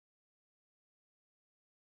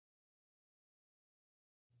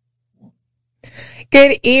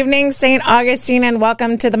Good evening, St. Augustine, and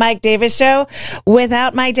welcome to the Mike Davis Show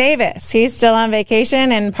without Mike Davis. He's still on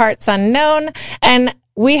vacation in parts unknown, and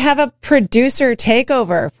we have a producer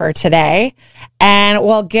takeover for today, and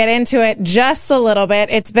we'll get into it just a little bit.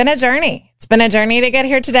 It's been a journey. It's been a journey to get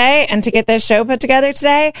here today and to get this show put together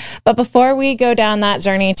today. But before we go down that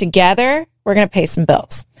journey together, we're going to pay some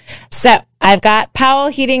bills. So I've got Powell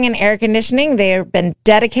Heating and Air Conditioning. They have been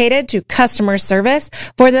dedicated to customer service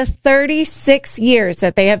for the 36 years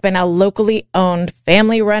that they have been a locally owned,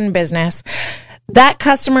 family-run business. That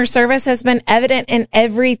customer service has been evident in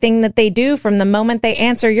everything that they do from the moment they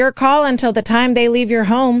answer your call until the time they leave your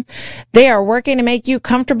home. They are working to make you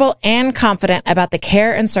comfortable and confident about the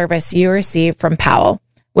care and service you receive from Powell.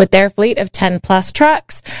 With their fleet of 10-plus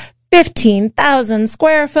trucks, 15,000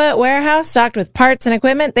 square foot warehouse stocked with parts and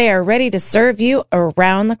equipment, they are ready to serve you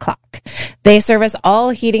around the clock. They service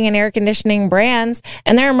all heating and air conditioning brands,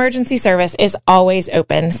 and their emergency service is always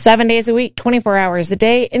open 7 days a week, 24 hours a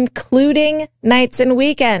day, including nights and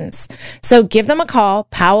weekends. So give them a call,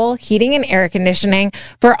 Powell Heating and Air Conditioning,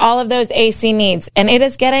 for all of those AC needs. And it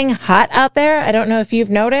is getting hot out there. I don't know if you've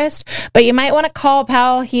noticed, but you might want to call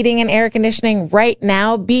Powell Heating and Air Conditioning right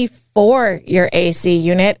now before your AC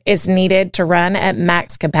unit is needed to run at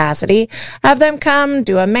max capacity. Have them come,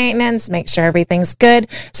 do a maintenance, make sure everything's good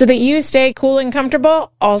so that you stay cool and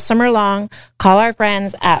comfortable all summer long. Call our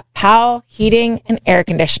friends at Powell Heating and Air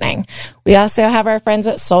Conditioning. We also have our friends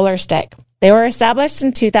at Solar Stick. They were established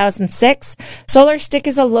in 2006. Solar Stick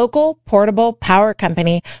is a local, portable power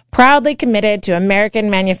company proudly committed to American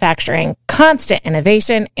manufacturing, constant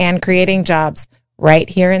innovation, and creating jobs right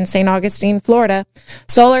here in St. Augustine, Florida.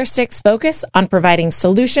 Solar Stick's focus on providing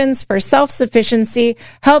solutions for self-sufficiency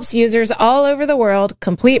helps users all over the world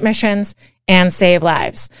complete missions and save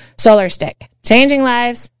lives. Solar Stick, changing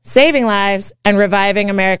lives, saving lives, and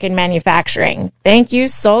reviving American manufacturing. Thank you,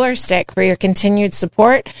 Solar Stick, for your continued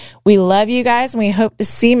support. We love you guys, and we hope to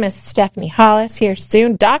see Miss Stephanie Hollis here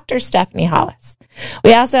soon, Dr. Stephanie Hollis.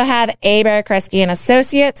 We also have Bear Kresge and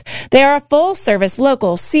Associates. They are a full-service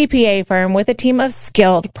local CPA firm with a team of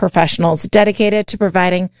skilled professionals dedicated to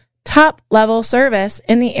providing top-level service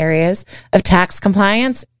in the areas of tax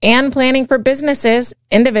compliance and planning for businesses,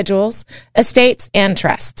 individuals, estates, and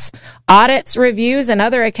trusts. Audits, reviews, and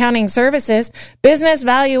other accounting services, business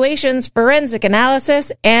valuations, forensic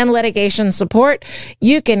analysis, and litigation support.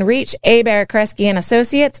 You can reach Bear Kresge and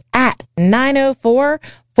Associates at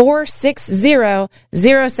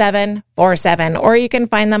 904-460-0747, or you can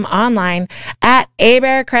find them online at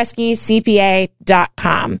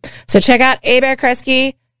abearkresgecpa.com. So check out Bear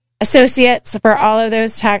Kresge Associates for all of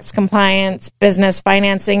those tax compliance, business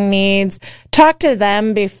financing needs. Talk to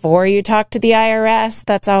them before you talk to the IRS.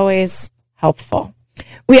 That's always helpful.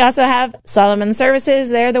 We also have Solomon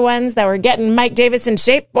Services. They're the ones that were getting Mike Davis in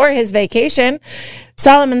shape for his vacation.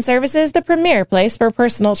 Solomon Services, the premier place for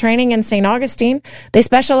personal training in St. Augustine. They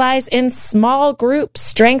specialize in small group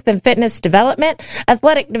strength and fitness development,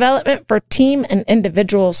 athletic development for team and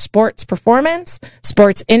individual sports performance,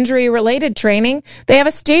 sports injury-related training. They have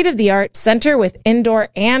a state-of-the-art center with indoor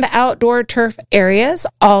and outdoor turf areas.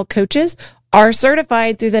 All coaches are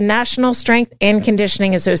certified through the National Strength and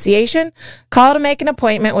Conditioning Association. Call to make an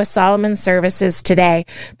appointment with Solomon Services today.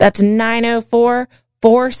 That's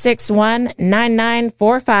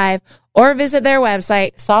 904-461-9945, or visit their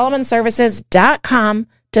website, solomonservices.com,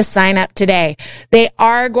 to sign up today. They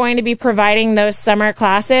are going to be providing those summer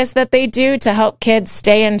classes that they do to help kids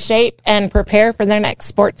stay in shape and prepare for their next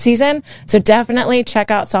sports season. So definitely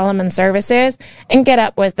check out Solomon Services and get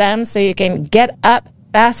up with them so you can get up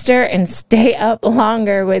faster and stay up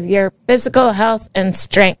longer with your physical health and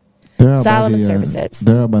strength. Solomon Services.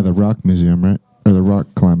 They're out by the Rock Museum, right? Or the rock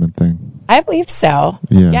climbing thing. I believe so.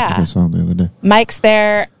 Yeah. I think I saw him the other day. Mike's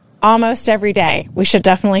there almost every day. We should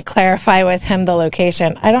definitely clarify with him the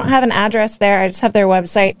location. I don't have an address there. I just have their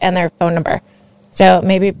website and their phone number. So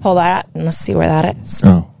maybe pull that and let's see where that is.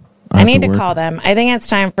 Oh. I need to call them. I think it's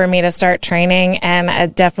time for me to start training, and I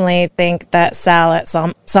definitely think that Sal at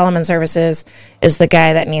Solomon Services is the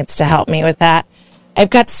guy that needs to help me with that. I've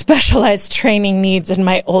got specialized training needs in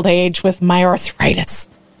my old age with my arthritis.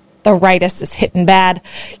 The arthritis is hitting bad.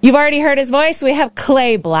 You've already heard his voice. We have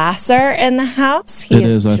Clay Blasser in the house. He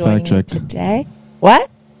is I joining fact-checked today. What?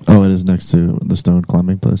 Oh, it is next to the stone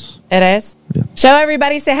climbing place. It is? Yeah. Show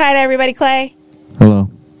everybody. Say hi to everybody, Clay. Hello.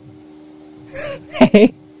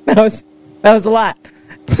 Hey. That was a lot.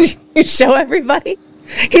 You show everybody?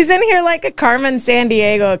 He's in here like a Carmen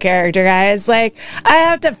Sandiego character, guys. Like, I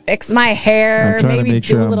have to fix my hair, I'm trying maybe to make do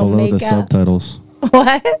sure a I'm little below makeup. the subtitles.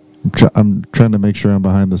 What? I'm trying to make sure I'm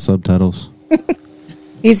behind the subtitles.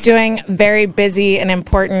 He's doing very busy and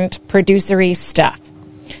important producery stuff.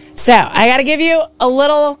 So I got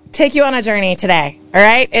to take you on a journey today. All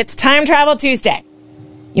right. It's Time Travel Tuesday.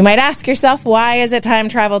 You might ask yourself, why is it Time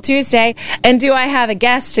Travel Tuesday? And do I have a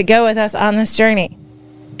guest to go with us on this journey?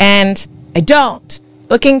 And I don't.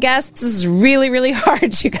 Booking guests is really, really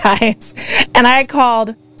hard, you guys. And I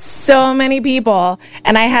called so many people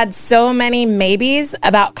and I had so many maybes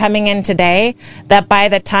about coming in today that by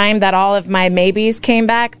the time that all of my maybes came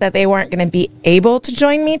back that they weren't going to be able to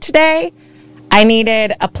join me today, I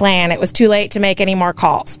needed a plan. It was too late to make any more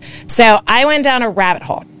calls. So I went down a rabbit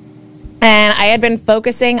hole. And I had been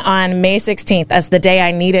focusing on May 16th as the day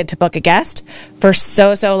I needed to book a guest for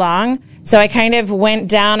so long. So I kind of went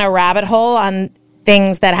down a rabbit hole on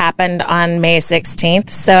things that happened on May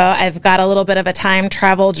 16th. So I've got a little bit of a time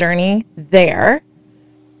travel journey there.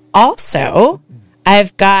 Also,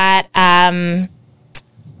 I've got kind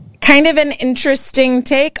of an interesting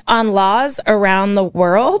take on laws around the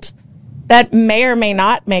world that may or may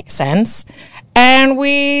not make sense. And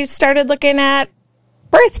we started looking at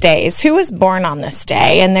birthdays, who was born on this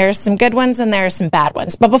day, and there's some good ones and there's some bad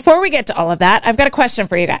ones. But before we get to all of that, I've got a question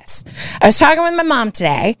for you guys. I was talking with my mom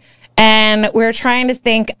today, and we were trying to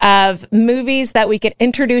think of movies that we could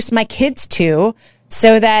introduce my kids to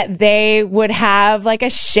so that they would have like a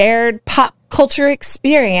shared pop culture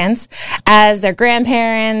experience as their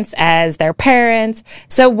grandparents, as their parents.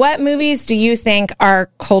 So what movies do you think are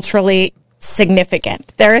culturally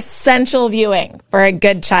significant? They're essential viewing for a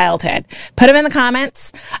good childhood. Put them in the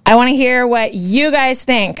comments. I want to hear what you guys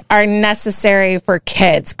think are necessary for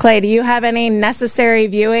kids. Clay, do you have any necessary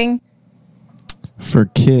viewing? For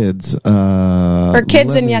kids? For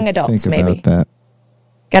kids and young adults, maybe. That.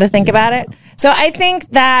 Got to think about it. So I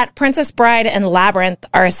think that Princess Bride and Labyrinth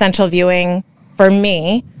are essential viewing for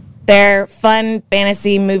me. They're fun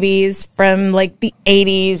fantasy movies from like the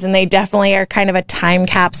 80s, and they definitely are kind of a time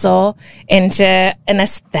capsule into an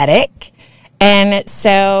aesthetic. And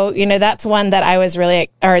so, that's one that I was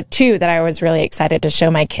two that I was really excited to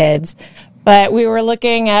show my kids. But we were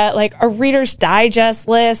looking at like a Reader's Digest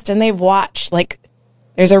list, and they've watched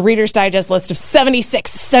there's a Reader's Digest list of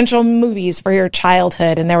 76 essential movies for your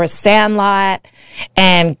childhood. And there was Sandlot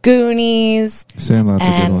and Goonies. Sandlot's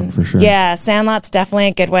a good one for sure. Yeah, Sandlot's definitely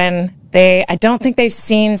a good one. I don't think they've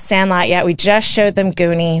seen Sandlot yet. We just showed them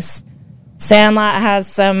Goonies. Sandlot has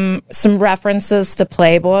some references to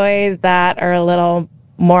Playboy that are a little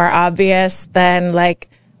more obvious than like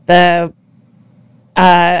the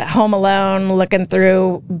Home Alone, looking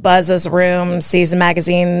through Buzz's room, sees a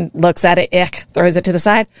magazine, looks at it, throws it to the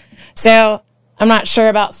side. So I'm not sure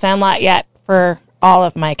about Sandlot yet for all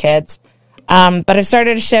of my kids. But I've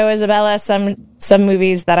started to show Isabella some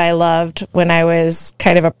movies that I loved when I was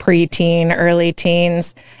kind of a preteen, early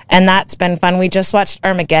teens, and that's been fun. We just watched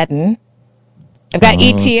Armageddon. I've got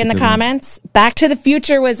E.T. in the comments. Back to the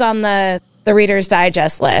Future was on the Reader's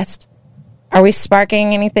Digest list. Are we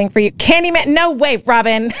sparking anything for you? Candyman? No way,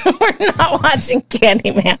 Robin. We're not watching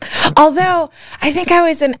Candyman. Although, I think I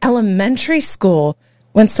was in elementary school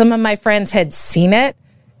when some of my friends had seen it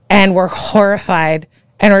and were horrified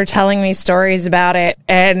and were telling me stories about it.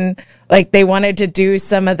 And like they wanted to do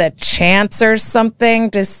some of the chants or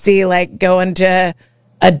something to see, like go into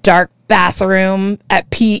a dark bathroom at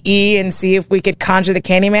PE and see if we could conjure the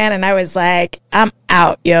Candyman. And I was like, I'm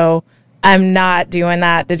out, yo. I'm not doing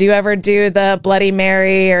that. Did you ever do the Bloody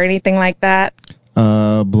Mary or anything like that?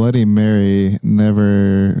 Bloody Mary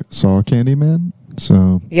never saw Candyman,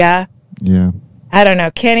 so... Yeah. I don't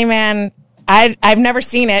know. Candyman, I've never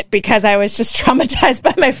seen it because I was just traumatized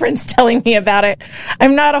by my friends telling me about it.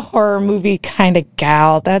 I'm not a horror movie kind of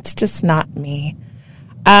gal. That's just not me.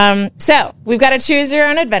 So, we've got to choose your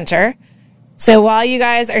own adventure. So, while you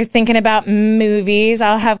guys are thinking about movies,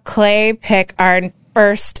 I'll have Clay pick our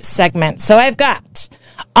first segment. So I've got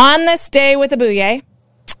On This Day with a Bouye.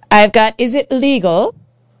 I've got Is It Legal?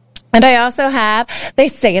 And I also have They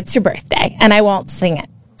Say It's Your Birthday, and I won't sing it.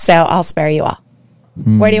 So I'll spare you all.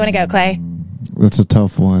 Where do you want to go, Clay? That's a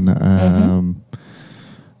tough one.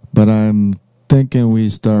 But I'm thinking we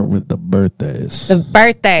start with the birthdays. The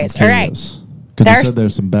birthdays. All right. Because you said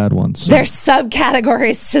there's some bad ones. So. There's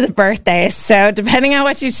subcategories to the birthdays. So depending on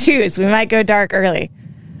what you choose, we might go dark early.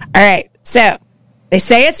 All right. So they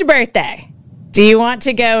say it's your birthday. Do you want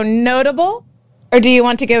to go notable or do you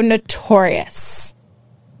want to go notorious?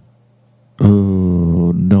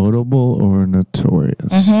 Oh, notable or notorious?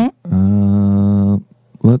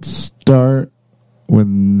 Let's start with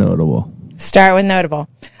notable. Start with notable.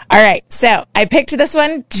 All right. So I picked this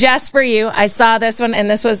one just for you. I saw this one, and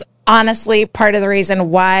this was honestly part of the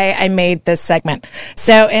reason why I made this segment.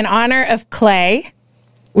 So in honor of Clay,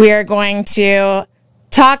 we are going to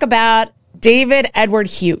talk about David Edward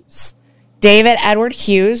Hughes. David Edward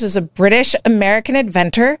Hughes was a British American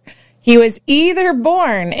inventor. He was either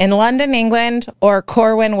born in London, England, or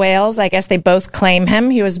Corwin, Wales. I guess they both claim him.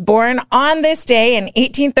 He was born on this day in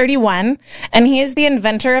 1831, and he is the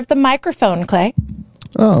inventor of the microphone, Clay.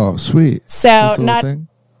 Oh, sweet. So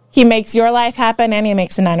he makes your life happen, and he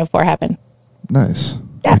makes a 904 happen. Nice.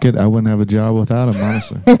 Yeah. I wouldn't have a job without him,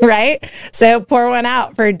 honestly. Right? So pour one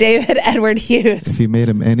out for David Edward Hughes. If he made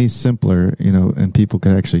him any simpler, and people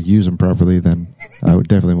could actually use him properly, then I would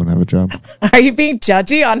definitely wouldn't have a job. Are you being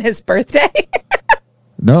judgy on his birthday?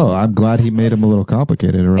 No, I'm glad he made him a little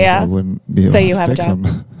complicated, or else I wouldn't be able to fix him.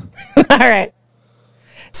 All right.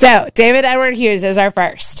 So David Edward Hughes is our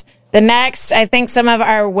first. The next, I think some of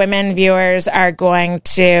our women viewers are going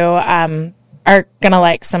to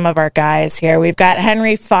like some of our guys here. We've got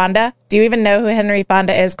Henry Fonda. Do you even know who Henry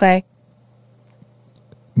Fonda is, Clay?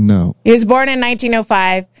 No. He was born in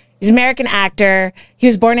 1905. He's an American actor. He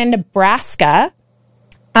was born in Nebraska.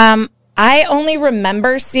 I only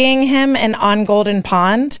remember seeing him in On Golden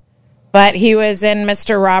Pond, but he was in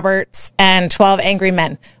Mr. Roberts and 12 Angry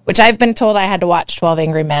Men, which I've been told I had to watch 12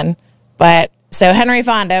 Angry Men. But so Henry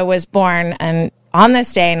Fonda was born on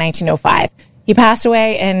this day in 1905. He passed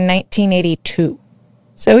away in 1982.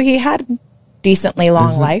 So he had a decently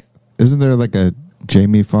long life. Isn't there like a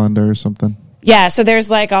Jamie Fonda or something? Yeah, so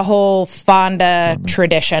there's like a whole Fonda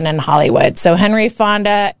tradition in Hollywood. So Henry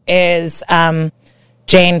Fonda is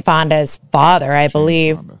Jane Fonda's father, I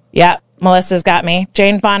believe. Yep, Melissa's got me.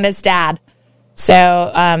 Jane Fonda's dad.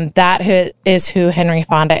 So that is who Henry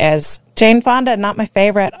Fonda is. Jane Fonda, not my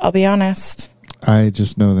favorite, I'll be honest. I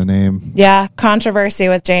just know the name. Yeah, controversy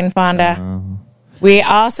with Jane Fonda. We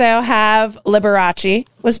also have Liberace,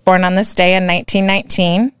 was born on this day in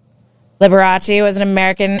 1919. Liberace was an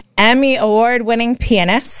American Emmy Award-winning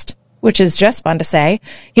pianist, which is just fun to say.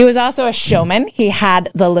 He was also a showman. He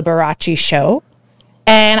had the Liberace show.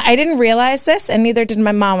 And I didn't realize this, and neither did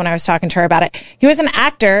my mom when I was talking to her about it. He was an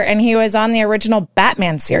actor, and he was on the original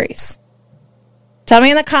Batman series. Tell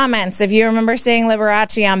me in the comments if you remember seeing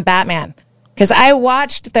Liberace on Batman. Because I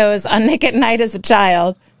watched those on Nick at Night as a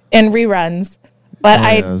child in reruns. But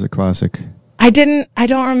that was a classic. I don't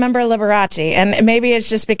remember Liberace. And maybe it's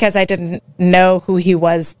just because I didn't know who he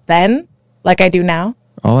was then, like I do now.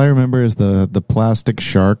 All I remember is the plastic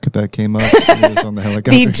shark that came up. It was on the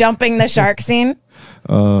helicopter. The jumping the shark scene.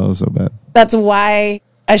 Oh, so bad. That's why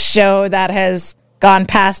a show that has gone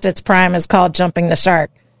past its prime is called Jumping the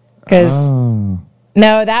Shark. Because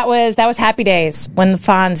no, that was Happy Days when the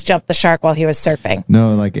Fonz jumped the shark while he was surfing.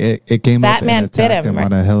 No, like it came Batman up and attacked him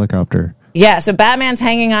on a helicopter. Yeah, so Batman's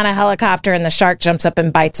hanging on a helicopter and the shark jumps up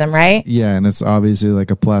and bites him, right? Yeah, and it's obviously like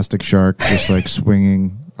a plastic shark just like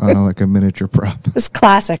swinging on like a miniature prop. It's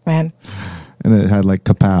classic, man. And it had like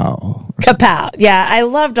kapow. Kapow. Yeah, I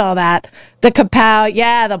loved all that. The kapow.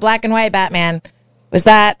 Yeah, the black and white Batman. Did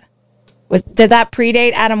that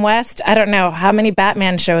predate Adam West? I don't know. How many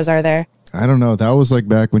Batman shows are there? I don't know. That was like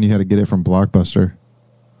back when you had to get it from Blockbuster.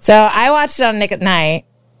 So I watched it on Nick at Night,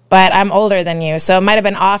 but I'm older than you, so it might have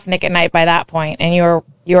been off Nick at Night by that point, and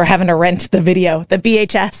you were having to rent the video, the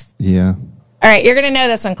VHS. Yeah. All right, you're going to know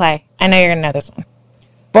this one, Clay. I know you're going to know this one.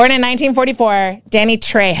 Born in 1944, Danny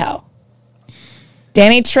Trejo.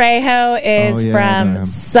 Danny Trejo is from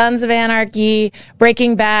Sons of Anarchy,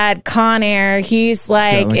 Breaking Bad, Con Air. He's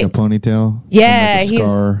like... Got like a ponytail. Yeah. Like a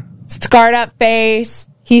scar. He's scarred up face.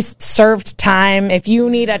 He's served time. If you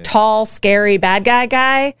need a tall, scary bad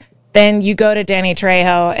guy, then you go to Danny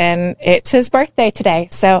Trejo, and it's his birthday today.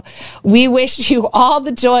 So we wish you all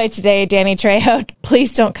the joy today, Danny Trejo.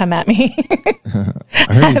 Please don't come at me.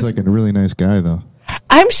 I heard he's like a really nice guy, though.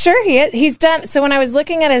 I'm sure he is. He's done... So when I was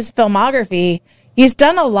looking at his filmography... He's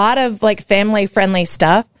done a lot of like family-friendly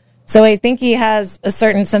stuff. So I think he has a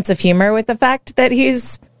certain sense of humor with the fact that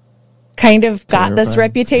he's kind of got this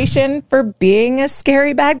reputation for being a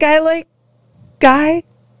scary bad guy.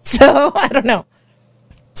 So I don't know.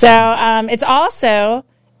 So it's also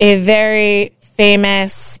a very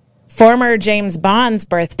famous former James Bond's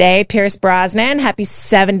birthday, Pierce Brosnan. Happy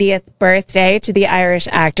 70th birthday to the Irish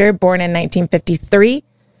actor, born in 1953.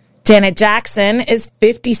 Janet Jackson is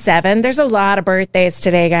 57. There's a lot of birthdays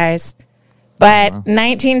today, guys. But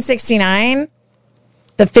 1969,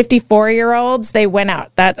 the 54-year-olds, they went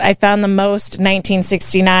out. I found the most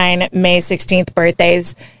 1969 May 16th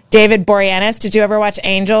birthdays. David Boreanaz, did you ever watch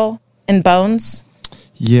Angel and Bones?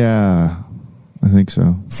 Yeah, I think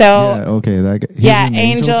so. So yeah, okay.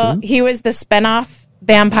 Angel, he was the spinoff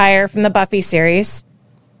vampire from the Buffy series.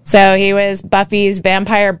 So he was Buffy's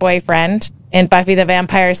vampire boyfriend in Buffy the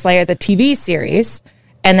Vampire Slayer, the TV series.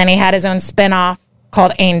 And then he had his own spinoff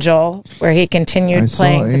called Angel, where he continued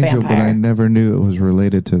playing the Angel, vampire. but I never knew it was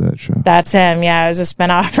related to that show. That's him. Yeah, it was a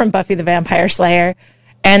spinoff from Buffy the Vampire Slayer.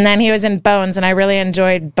 And then he was in Bones, and I really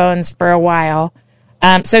enjoyed Bones for a while.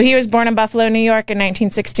 So he was born in Buffalo, New York in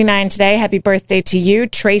 1969 today. Happy birthday to you,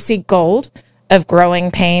 Tracy Gold of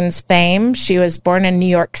Growing Pains fame. She was born in New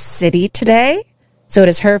York City today. So it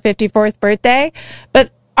is her 54th birthday.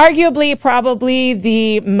 But arguably, probably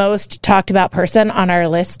the most talked about person on our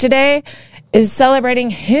list today is celebrating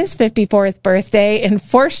his 54th birthday in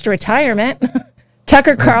forced retirement.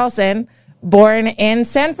 Tucker Carlson, born in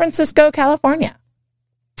San Francisco, California.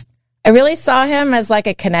 I really saw him as like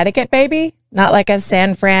a Connecticut baby, not like a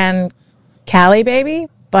San Fran Cali baby,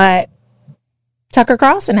 but Tucker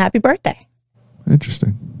Carlson, happy birthday.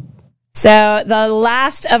 Interesting. So the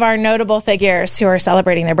last of our notable figures who are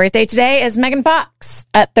celebrating their birthday today is Megan Fox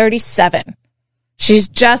at 37. She's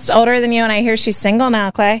just older than you, and I hear she's single now,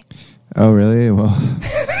 Clay. Oh, really? Well,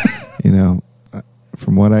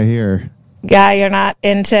 from what I hear. Yeah, you're not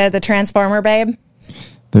into the Transformer babe?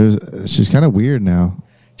 She's kind of weird now.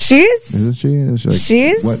 Isn't she?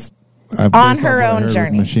 She's on her own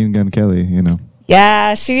journey. Machine Gun Kelly,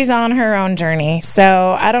 Yeah, she's on her own journey.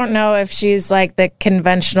 So I don't know if she's like the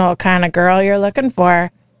conventional kind of girl you're looking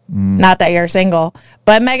for. Not that you're single.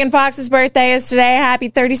 But Megan Fox's birthday is today. Happy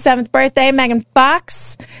 37th birthday, Megan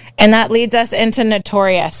Fox. And that leads us into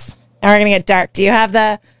Notorious. Now we're going to get dark. Do you have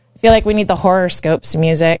I feel like we need the horoscopes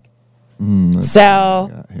music.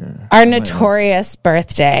 So our Notorious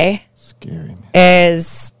birthday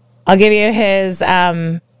is, I'll give you his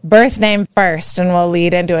birth name first, and we'll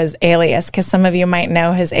lead into his alias, because some of you might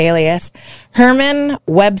know his alias. Herman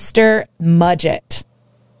Webster Mudgett.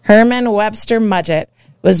 Herman Webster Mudgett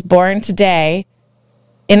was born today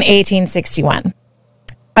in 1861.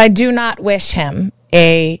 I do not wish him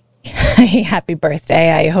a happy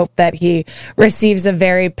birthday. I hope that he receives a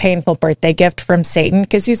very painful birthday gift from Satan,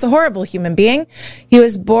 because he's a horrible human being. He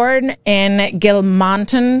was born in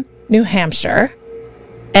Gilmanton, New Hampshire,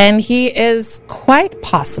 and he is quite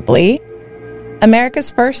possibly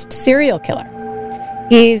America's first serial killer.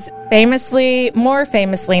 He's more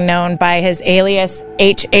famously known by his alias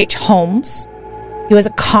H.H. Holmes. He was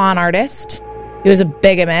a con artist. He was a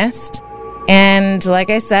bigamist. And like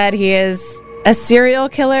I said, he is a serial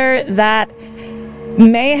killer that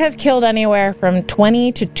may have killed anywhere from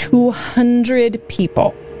 20 to 200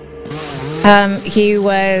 people. He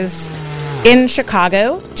was in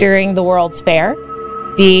Chicago during the World's Fair.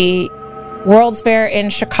 The World's Fair in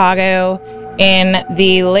Chicago in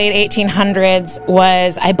the late 1800s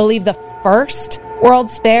was, I believe, the first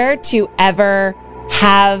World's Fair to ever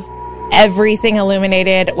have everything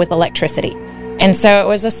illuminated with electricity. And so it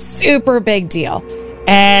was a super big deal.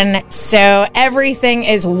 And so everything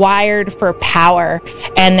is wired for power.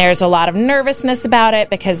 And there's a lot of nervousness about it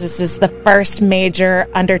because this is the first major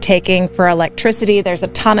undertaking for electricity. There's a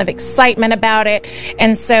ton of excitement about it.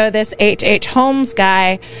 And so this H.H. Holmes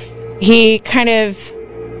guy, he kind of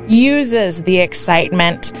uses the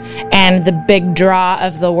excitement and the big draw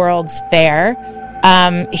of the World's Fair.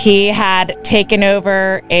 He had taken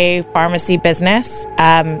over a pharmacy business.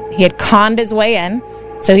 He had conned his way in.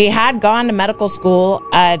 So he had gone to medical school.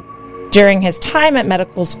 During his time at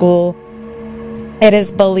medical school, it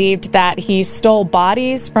is believed that he stole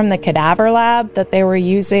bodies from the cadaver lab that they were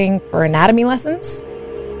using for anatomy lessons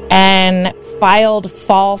and filed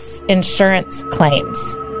false insurance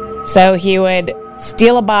claims. So he would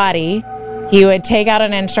steal a body, he would take out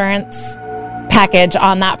an insurance package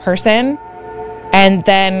on that person, and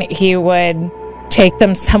then he would take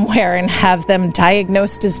them somewhere and have them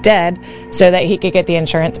diagnosed as dead so that he could get the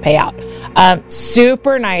insurance payout.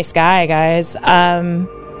 Super nice guy, guys.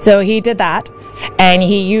 So he did that, and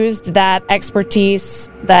he used that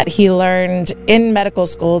expertise that he learned in medical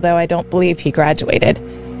school, though I don't believe he graduated.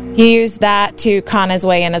 He used that to con his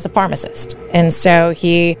way in as a pharmacist. And so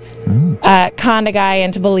he conned a guy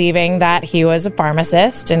into believing that he was a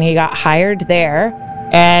pharmacist, and he got hired there.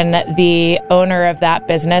 And the owner of that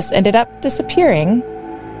business ended up disappearing,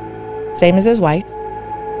 same as his wife.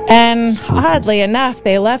 And oddly enough,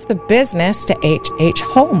 they left the business to H.H.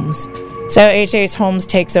 Holmes. So H.H. Holmes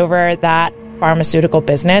takes over that pharmaceutical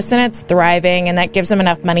business, and it's thriving, and that gives him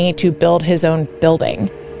enough money to build his own building.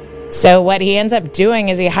 So what he ends up doing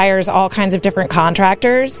is he hires all kinds of different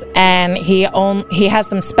contractors, and he has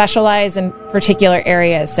them specialize in particular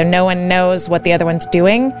areas. So no one knows what the other one's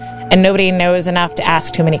doing, and nobody knows enough to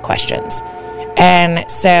ask too many questions. And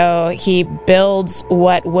so he builds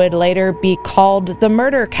what would later be called the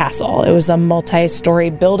Murder Castle. It was a multi-story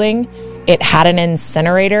building. It had an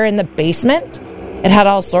incinerator in the basement. It had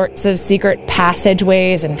all sorts of secret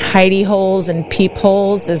passageways and hidey holes and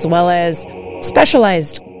peepholes, as well as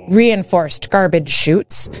specialized reinforced garbage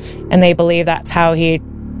chutes. And they believe that's how he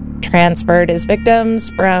transferred his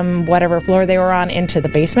victims from whatever floor they were on into the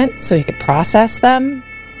basement so he could process them.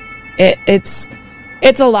 It's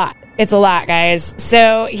a lot. It's a lot, guys.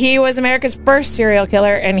 So he was America's first serial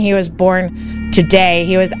killer, and he was born today.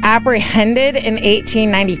 He was apprehended in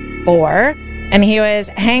 1894, and he was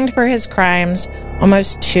hanged for his crimes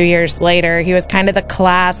almost 2 years later. He was kind of the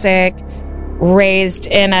classic, raised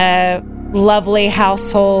in a lovely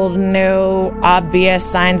household, no obvious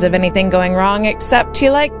signs of anything going wrong, except he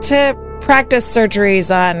liked to practice surgeries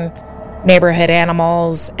on neighborhood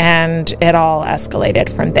animals, and it all escalated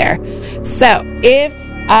from there. So if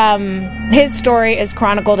his story is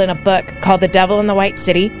chronicled in a book called The Devil in the White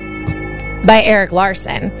City by Eric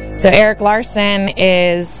Larson. So Eric Larson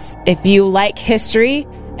is, if you like history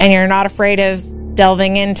and you're not afraid of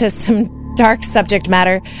delving into some dark subject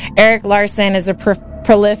matter, Eric Larson is a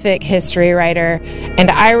prolific history writer, and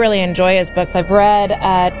I really enjoy his books. I've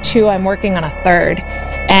read 2, I'm working on a 3rd,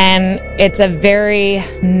 and it's a very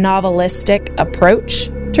novelistic approach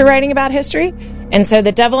to writing about history. And so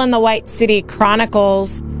The Devil in the White City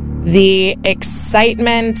chronicles the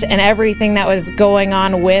excitement and everything that was going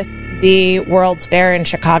on with the World's Fair in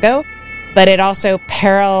Chicago, but it also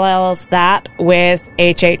parallels that with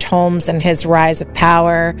H.H. Holmes and his rise of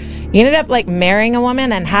power. He ended up marrying a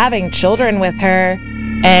woman and having children with her,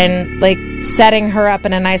 and setting her up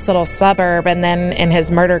in a nice little suburb. And then in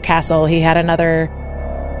his murder castle, he had another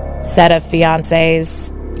set of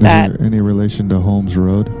fiancées. Is there any relation to Holmes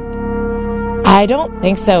Road? I don't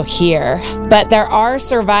think so here, but there are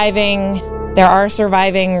surviving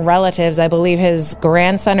relatives. I believe his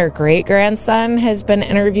grandson or great-grandson has been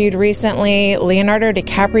interviewed recently. Leonardo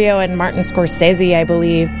DiCaprio and Martin Scorsese, I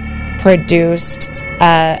believe, produced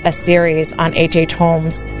a series on H.H.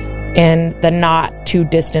 Holmes in the not too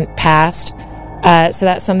distant past. So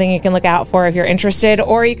that's something you can look out for if you're interested,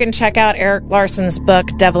 or you can check out Eric Larson's book,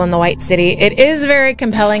 Devil in the White City. It is very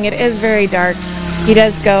compelling. It is very dark. He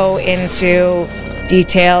does go into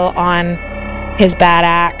detail on his bad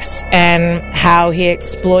acts and how he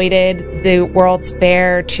exploited the World's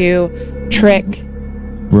Fair to trick.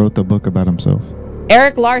 Wrote the book about himself.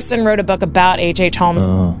 Eric Larson wrote a book about H.H. Holmes.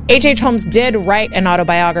 H.H. Holmes did write an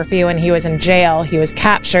autobiography when he was in jail. He was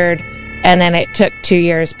captured, and then it took 2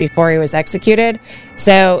 years before he was executed.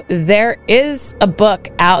 So there is a book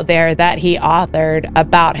out there that he authored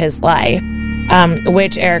about his life,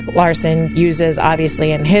 which Eric Larson uses,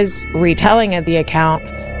 obviously, in his retelling of the account.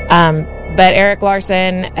 But Eric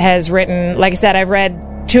Larson has written, like I said, I've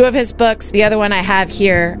read 2 of his books. The other one I have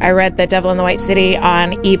here, I read The Devil in the White City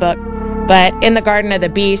on ebook. But In the Garden of the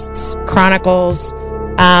Beasts chronicles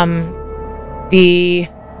the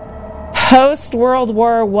post-World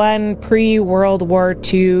War I, pre-World War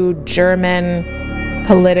II German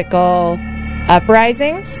political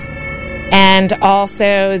uprisings, and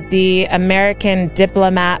also the American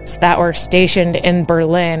diplomats that were stationed in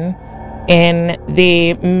Berlin in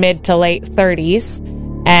the mid to late 30s,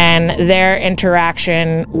 and their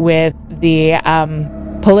interaction with the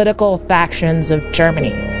political factions of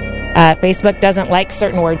Germany. Facebook doesn't like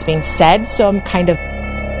certain words being said, so I'm kind of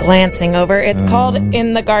glancing over. It's called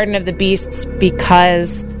In the Garden of the Beasts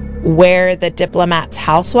because where the diplomat's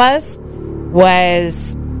house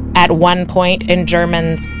was at one point in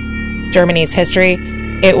Germany's history,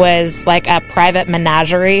 it was like a private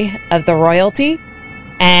menagerie of the royalty.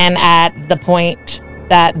 And at the point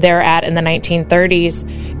that they're at in the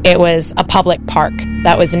 1930s, it was a public park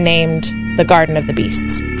that was named the Garden of the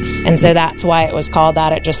Beasts. And so that's why it was called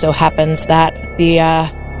that. It just so happens that the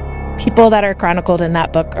people that are chronicled in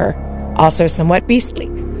that book are also somewhat beastly.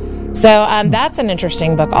 So that's an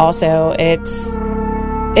interesting book also. It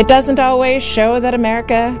doesn't always show that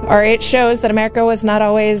it shows that America was not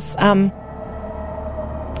always on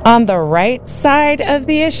the right side of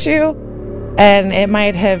the issue. And it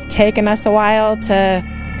might have taken us a while to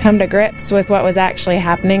come to grips with what was actually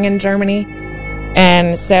happening in Germany.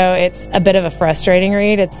 And so it's a bit of a frustrating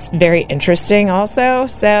read. It's very interesting also.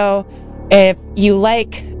 So if you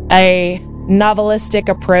like a novelistic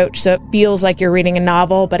approach, so it feels like you're reading a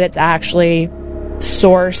novel, but it's actually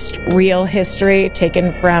sourced real history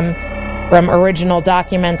taken from original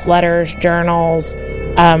documents, letters, journals,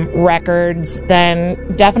 records, then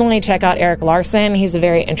definitely check out Eric Larson. He's a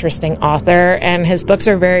very interesting author, and his books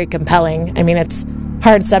are very compelling. I mean, it's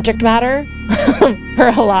hard subject matter for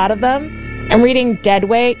a lot of them. I'm reading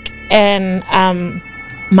Deadwake, and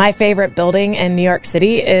my favorite building in New York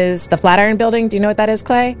City is the Flatiron Building. Do you know what that is,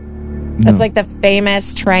 Clay? That's like the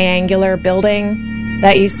famous triangular building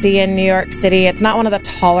that you see in New York City. It's not one of the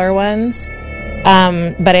taller ones,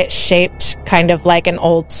 but it's shaped kind of like an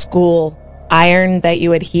old school iron that you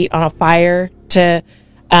would heat on a fire to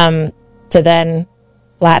then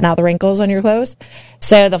flatten out the wrinkles on your clothes.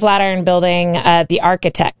 So the Flatiron Building, the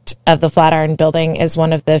architect of the Flatiron Building is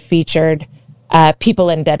one of the featured people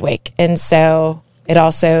in Deadwake. And so it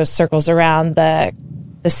also circles around the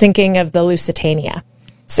sinking of the Lusitania.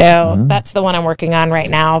 So that's the one I'm working on right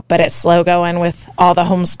now, but it's slow going with all the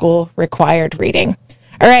homeschool required reading.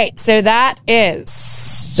 All right, so that is,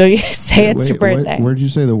 so you say it's your birthday. Where did you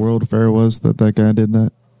say the World Fair was that guy did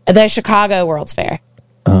that? The Chicago World's Fair.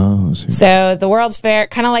 Oh, I see. So the World's Fair,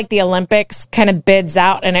 kind of like the Olympics, kind of bids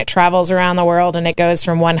out and it travels around the world and it goes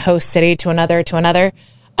from one host city to another to another.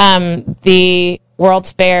 The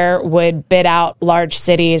World's Fair would bid out large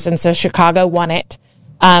cities, and so Chicago won it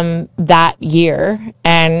that year,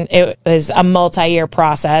 and it was a multi-year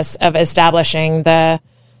process of establishing the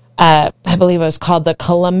I believe it was called the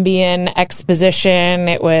Columbian Exposition.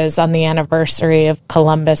 It was on the anniversary of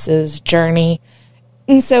Columbus's journey,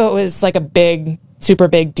 and so it was like a big, super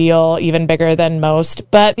big deal, even bigger than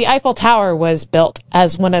most. But the Eiffel Tower was built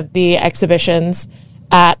as one of the exhibitions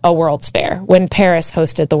at a World's Fair. When Paris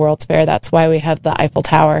hosted the World's Fair, that's why we have the Eiffel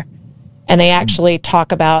Tower. And they actually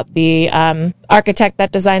talk about the architect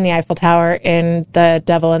that designed the Eiffel Tower in The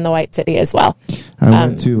Devil in the White City as well. I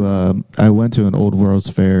went to an old World's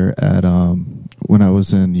Fair at when I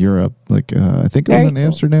was in Europe. Like I think it was in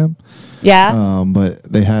Amsterdam. Yeah. But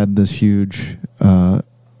they had this huge it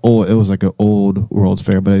was like an old World's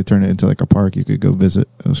Fair, but they turned it into like a park you could go visit.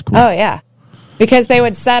 It was cool. Oh yeah, because they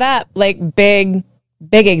would set up like big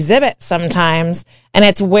exhibits sometimes, and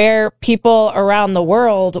it's where people around the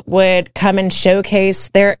world would come and showcase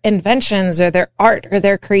their inventions or their art or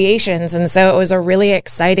their creations. And so it was a really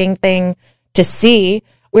exciting thing to see.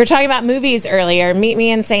 We were talking about movies earlier. Meet Me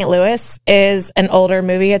in St. Louis is an older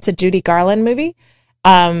movie. It's a Judy Garland movie.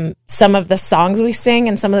 Some of the songs we sing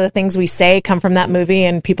and some of the things we say come from that movie,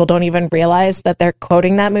 and people don't even realize that they're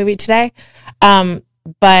quoting that movie today.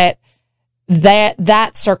 But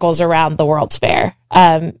that circles around the World's Fair.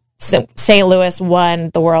 So St. Louis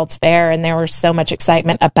won the World's Fair, and there was so much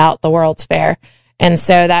excitement about the World's Fair. And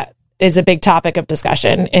so that is a big topic of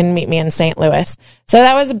discussion in Meet Me in St. Louis. So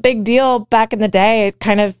that was a big deal back in the day. It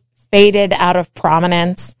kind of faded out of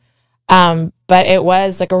prominence. But it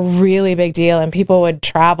was like a really big deal, and people would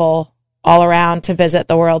travel all around to visit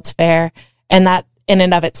the World's Fair. And that in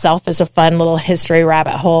and of itself is a fun little history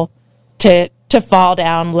rabbit hole to fall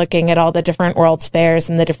down, looking at all the different World's Fairs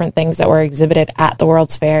and the different things that were exhibited at the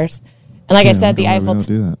World's Fairs. And like I said, the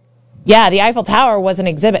Eiffel Tower was an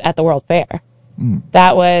exhibit at the World Fair.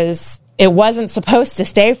 It wasn't supposed to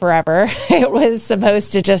stay forever. It was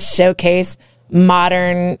supposed to just showcase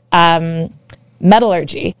modern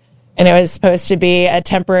metallurgy. And it was supposed to be a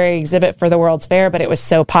temporary exhibit for the World's Fair, but it was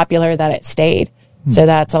so popular that it stayed. So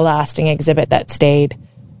that's a lasting exhibit that stayed.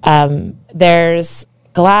 There's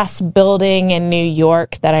glass building in New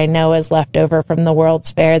York that I know is left over from the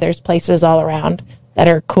World's Fair. There's places all around that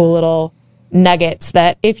are cool little nuggets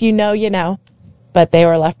that if you know, you know, but they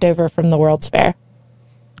were left over from the World's Fair.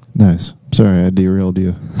 Nice. Sorry, I derailed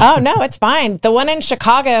you. Oh, no, it's fine. The one in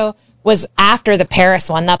Chicago was after the Paris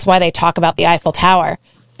one. That's why they talk about the Eiffel Tower,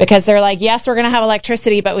 because they're like, yes, we're going to have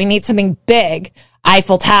electricity, but we need something big.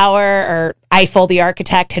 Eiffel Tower, or Eiffel, the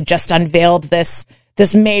architect, had just unveiled this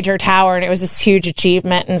major tower, and it was this huge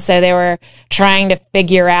achievement. And so they were trying to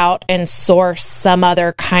figure out and source some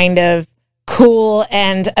other kind of cool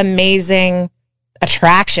and amazing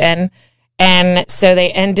attraction. And so they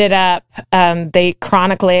ended up, they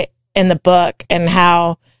chronicle it in the book and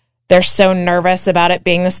how they're so nervous about it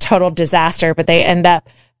being this total disaster, but they end up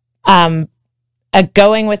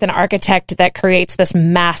going with an architect that creates this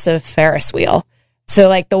massive Ferris wheel. So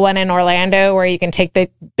like the one in Orlando where you can take the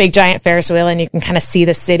big giant Ferris wheel and you can kind of see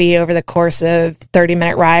the city over the course of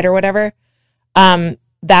 30-minute ride or whatever. That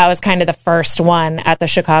was kind of the first one at the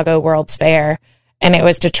Chicago World's Fair. And it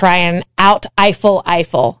was to try and out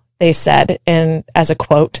Eiffel, they said, in as a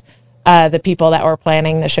quote, the people that were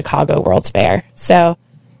planning the Chicago World's Fair. So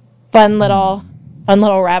fun little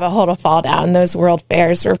rabbit hole to fall down. Those World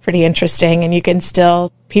Fairs were pretty interesting, and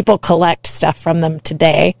people collect stuff from them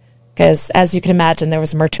today. Because, as you can imagine, there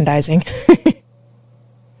was merchandising.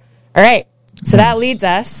 All right. So that leads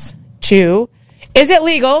us to, is it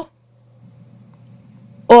legal?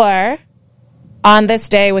 Or, on this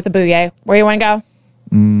day with a bouye, where you want to go?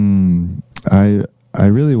 I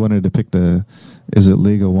really wanted to pick the is it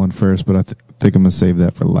legal one first, but I think I'm going to save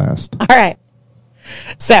that for last. All right.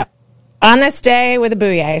 So, on this day with a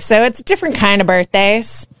bouye. So it's a different kind of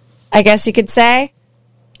birthdays, I guess you could say.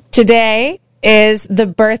 Today is the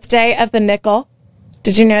birthday of the nickel.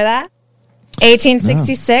 Did you know that?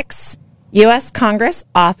 1866, U.S. Congress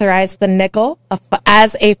authorized the nickel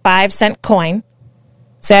as a 5-cent coin.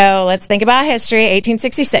 So let's think about history.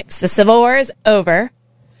 1866, the Civil War is over.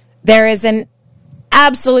 There is an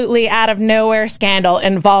absolutely out of nowhere scandal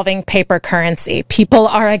involving paper currency. People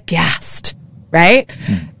are aghast, right?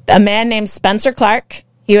 A man named Spencer Clark,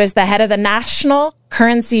 he was the head of the National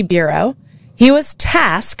Currency Bureau. He was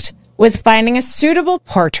tasked with finding a suitable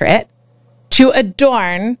portrait to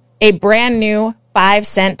adorn a brand new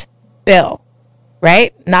 5-cent bill,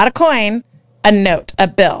 right? Not a coin, a note, a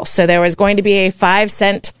bill. So there was going to be a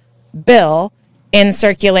 5-cent bill in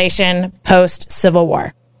circulation post-Civil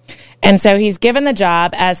War. And so he's given the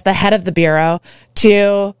job as the head of the Bureau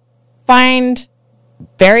to find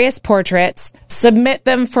various portraits, submit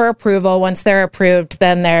them for approval. Once they're approved,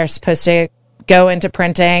 then they're supposed to go into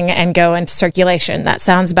printing and go into circulation. That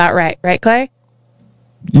sounds about right. Right, Clay?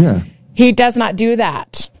 Yeah. He does not do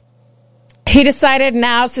that. He decided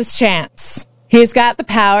now's his chance. He's got the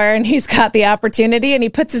power and he's got the opportunity, and he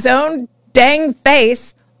puts his own dang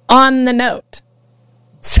face on the note.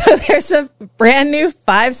 So there's a brand new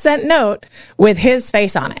 5-cent note with his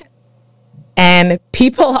face on it. And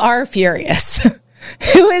people are furious.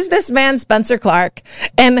 Who is this man, Spencer Clark?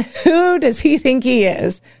 And who does he think he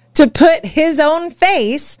is to put his own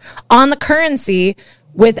face on the currency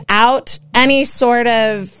without any sort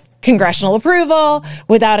of congressional approval,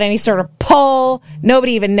 without any sort of poll?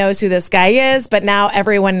 Nobody even knows who this guy is, but now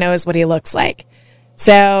everyone knows what he looks like.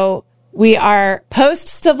 So we are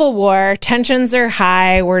post-Civil War. Tensions are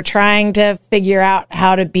high. We're trying to figure out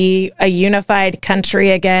how to be a unified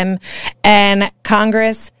country again. And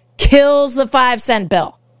Congress kills the 5-cent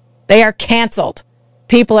bill. They are canceled.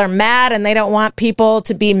 People are mad, and they don't want people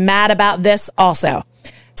to be mad about this also.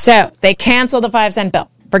 So they cancel the 5-cent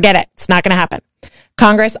bill. Forget it. It's not going to happen.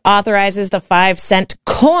 Congress authorizes the 5-cent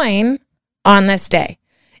coin on this day.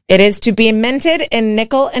 It is to be minted in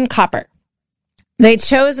nickel and copper. They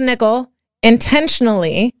chose nickel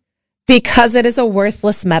intentionally because it is a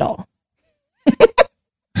worthless metal.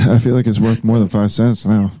 I feel like it's worth more than 5 cents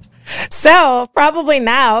now. So probably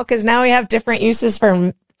now, because now we have different uses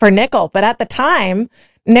for nickel. But at the time,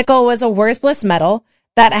 nickel was a worthless metal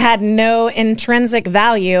that had no intrinsic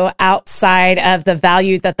value outside of the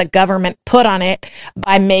value that the government put on it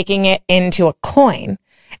by making it into a coin.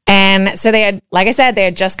 And so they had, like I said, they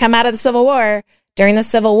had just come out of the Civil War. During the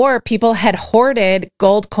Civil War, people had hoarded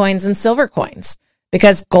gold coins and silver coins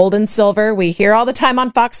because gold and silver, we hear all the time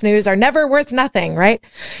on Fox News, are never worth nothing, right?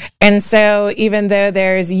 And so even though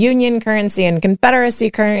there's Union currency and Confederacy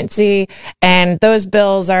currency, and those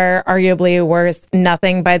bills are arguably worth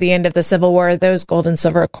nothing by the end of the Civil War, those gold and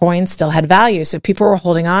silver coins still had value. So people were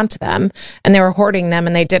holding on to them and they were hoarding them,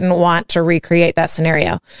 and they didn't want to recreate that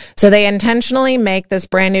scenario. So they intentionally make this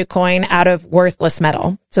brand new coin out of worthless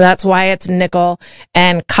metal. So that's why it's nickel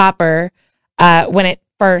and copper when it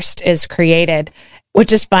first is created.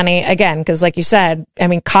 Which is funny, again, because like you said, I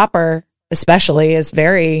mean, copper especially is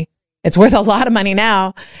it's worth a lot of money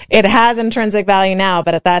now. It has intrinsic value now,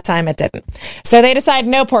 but at that time it didn't. So they decide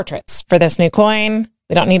no portraits for this new coin.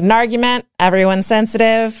 We don't need an argument. Everyone's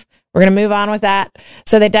sensitive. We're going to move on with that.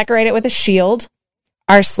 So they decorate it with a shield.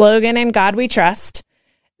 Our slogan, "In God We Trust."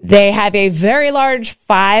 They have a very large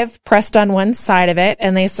 5 pressed on one side of it,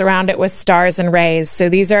 and they surround it with stars and rays. So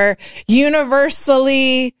these are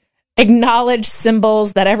universally acknowledged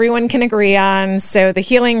symbols that everyone can agree on. So the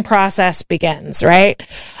healing process begins, right?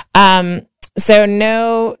 So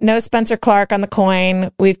no Spencer Clark on the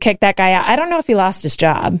coin. We've kicked that guy out. I don't know if he lost his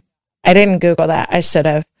job. I didn't Google that. I should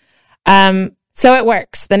have. So it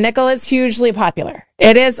works. The nickel is hugely popular.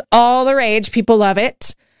 It is all the rage. People love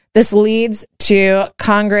it. This leads to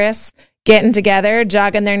Congress getting together,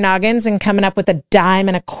 jogging their noggins, and coming up with a dime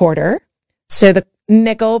and a quarter. So the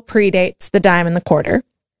nickel predates the dime and the quarter.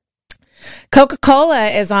 Coca-Cola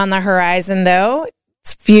is on the horizon, though.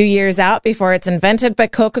 It's a few years out before it's invented,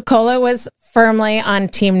 but Coca-Cola was firmly on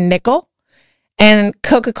Team Nickel. And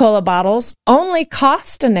Coca-Cola bottles only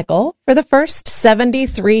cost a nickel for the first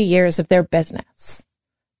 73 years of their business.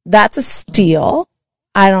 That's a steal.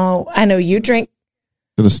 I know you drink.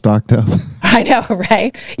 Should have stocked up. I know,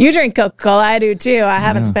 right? You drink Coca-Cola. I do too. I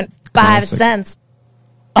haven't spent 5 cents.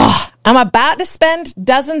 Oh, I'm about to spend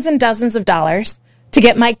dozens and dozens of dollars to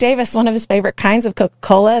get Mike Davis one of his favorite kinds of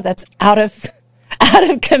Coca-Cola that's out of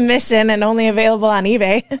commission and only available on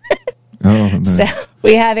eBay. Oh, nice. So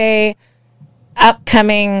we have a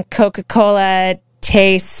upcoming Coca-Cola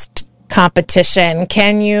taste competition.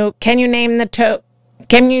 Can you name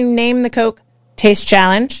the Coke Taste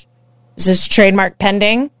Challenge? This is trademark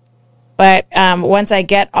pending. But once I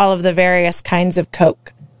get all of the various kinds of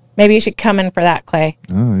Coke, maybe you should come in for that, Clay.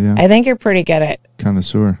 Oh, yeah. I think you're pretty good at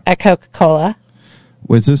Coca-Cola.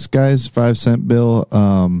 Was this guy's 5-cent bill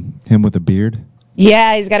him with a beard?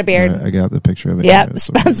 Yeah, he's got a beard. I got the picture of it. Yep,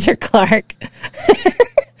 Spencer Clark.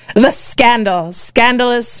 The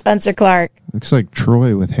scandalous Spencer Clark. Looks like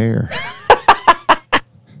Troy with hair.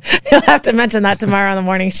 You'll have to mention that tomorrow on the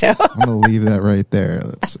morning show. I'm going to leave that right there.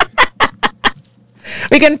 Let's see.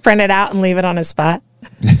 We can print it out and leave it on his spot.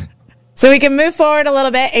 So we can move forward a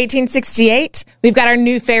little bit. 1868, we've got our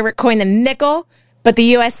new favorite coin, the nickel, but the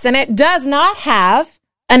U.S. Senate does not have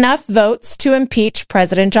enough votes to impeach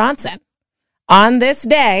President Johnson. On this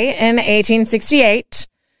day in 1868,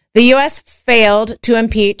 the U.S. failed to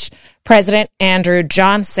impeach President Andrew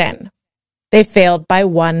Johnson. They failed by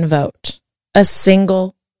one vote, a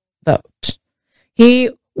single vote. He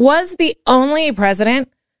was the only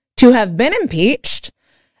president to have been impeached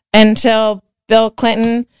until Bill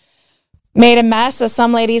Clinton made a mess of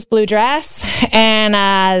some lady's blue dress, and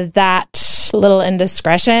that little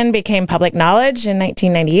indiscretion became public knowledge in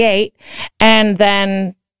 1998, and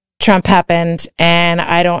then Trump happened, and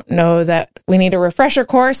I don't know that we need a refresher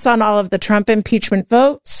course on all of the Trump impeachment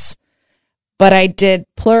votes, but I did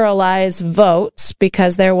pluralize votes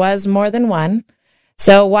because there was more than one.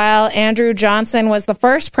 So while Andrew Johnson was the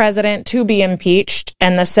first president to be impeached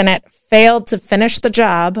and the Senate failed to finish the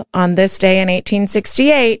job on this day in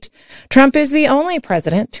 1868, Trump is the only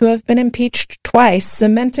president to have been impeached twice,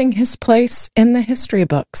 cementing his place in the history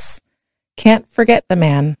books. Can't forget the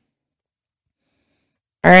man.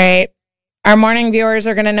 All right. Our morning viewers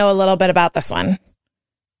are going to know a little bit about this one.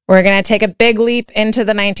 We're going to take a big leap into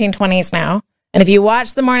the 1920s now. And if you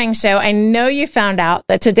watch the morning show, I know you found out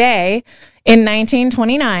that today in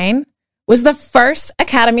 1929 was the first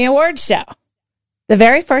Academy Awards show. The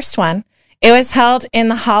very first one. It was held in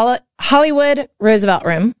the Hollywood Roosevelt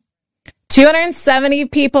Room. 270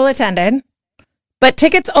 people attended, but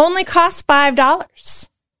tickets only cost $5.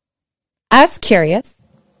 I was curious.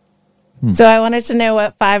 So I wanted to know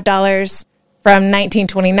what $5 from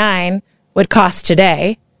 1929 would cost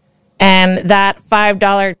today. And that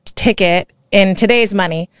 $5 ticket in today's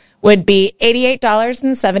money would be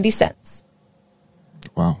 $88.70.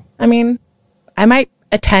 Wow. I mean, I might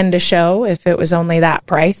attend a show if it was only that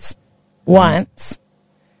price once.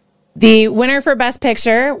 The winner for Best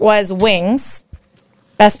Picture was Wings.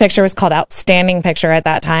 Best Picture was called Outstanding Picture at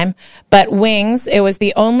that time. But Wings, it was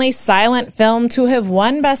the only silent film to have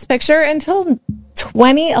won Best Picture until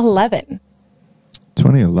 2011.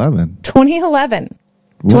 2011? 2011.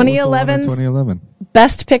 2011's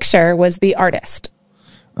Best Picture was The Artist.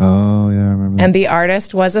 Oh, yeah, I remember that. And The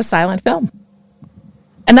Artist was a silent film.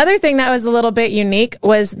 Another thing that was a little bit unique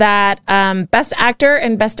was that Best Actor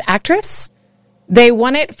and Best Actress, they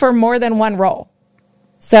won it for more than one role.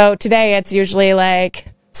 So today it's usually like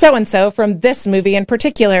so-and-so from this movie in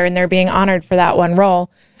particular, and they're being honored for that one role.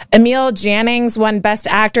 Emil Jannings won Best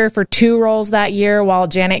Actor for 2 roles that year, while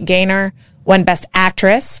Janet Gaynor won Best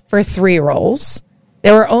Actress for 3 roles.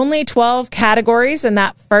 There were only 12 categories in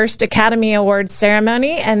that first Academy Awards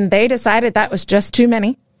ceremony, and they decided that was just too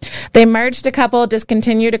many. They merged a couple,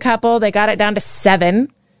 discontinued a couple. They got it down to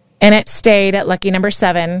 7, and it stayed at lucky number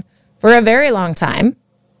 7 for a very long time.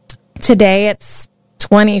 Today, it's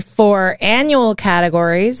 24 annual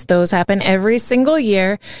categories. Those happen every single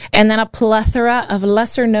year, and then a plethora of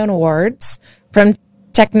lesser-known awards from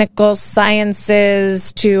technical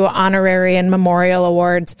sciences to honorary and memorial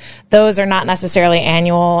awards. Those are not necessarily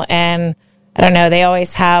annual, and I don't know, they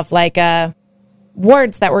always have like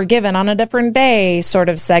awards that were given on a different day sort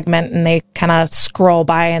of segment, and they kind of scroll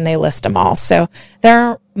by and they list them all. So there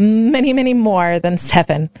are many, many more than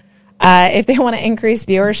 7. If they want to increase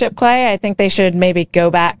viewership, Clay, I think they should maybe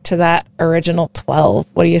go back to that original 12.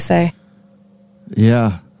 What do you say?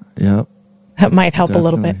 Yeah. Yep. That might help a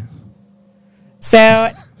little bit. So,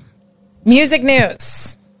 music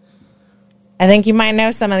news. I think you might know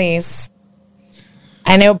some of these.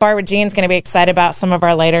 I know Barbara Jean's going to be excited about some of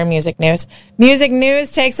our later music news. Music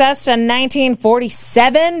news takes us to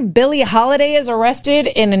 1947. Billie Holiday is arrested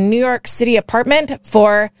in a New York City apartment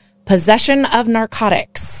for possession of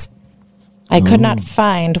narcotics. I could not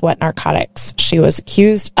find what narcotics she was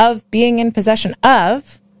accused of being in possession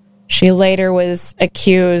of. She later was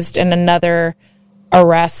accused in another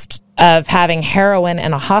arrest of having heroin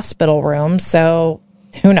in a hospital room. So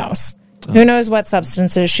who knows? Who knows what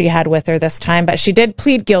substances she had with her this time? But she did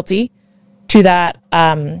plead guilty to that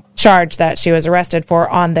charge that she was arrested for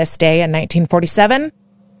on this day in 1947.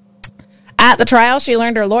 At the trial, she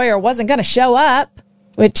learned her lawyer wasn't going to show up,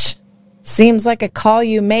 which seems like a call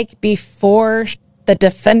you make before the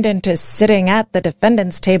defendant is sitting at the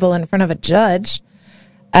defendant's table in front of a judge.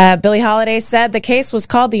 Billie Holiday said the case was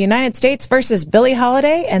called the United States versus Billie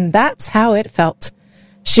Holiday, and that's how it felt.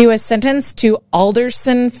 She was sentenced to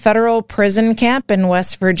Alderson Federal Prison Camp in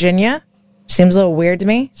West Virginia. Seems a little weird to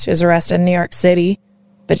me. She was arrested in New York City,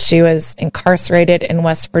 but she was incarcerated in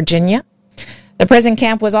West Virginia. The prison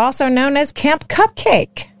camp was also known as Camp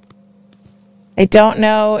Cupcake. I don't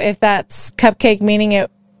know if that's cupcake meaning it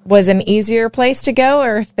was an easier place to go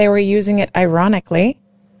or if they were using it ironically.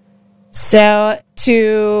 So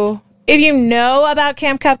if you know about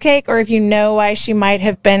Camp Cupcake or if you know why she might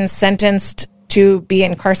have been sentenced to be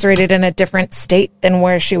incarcerated in a different state than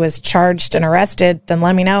where she was charged and arrested, then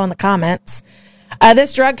let me know in the comments.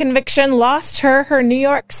 This drug conviction lost her New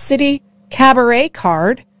York City cabaret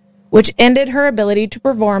card, which ended her ability to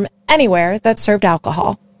perform anywhere that served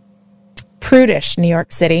alcohol. Prudish New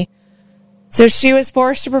York City. So she was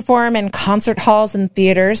forced to perform in concert halls and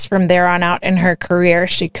theaters from there on out in her career.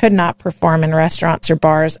 She could not perform in restaurants or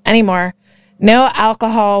bars anymore. No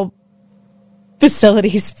alcohol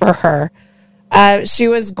facilities for her. She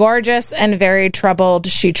was gorgeous and very troubled.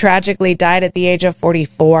 She tragically died at the age of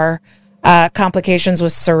 44. Complications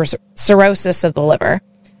with cirrhosis of the liver.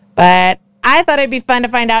 But I thought it'd be fun to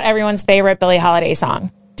find out everyone's favorite Billie Holiday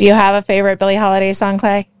song. Do you have a favorite Billie Holiday song,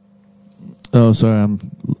 Clay? Oh, sorry. I'm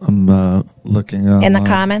looking up in the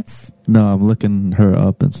comments. No, I'm looking her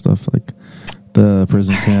up and stuff, like the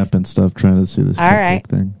prison camp and stuff, trying to see this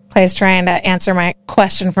thing. Clay's trying to answer my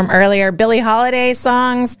question from earlier. Billie Holiday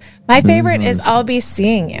songs. My favorite is "I'll Be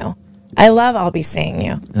Seeing You." I love "I'll Be Seeing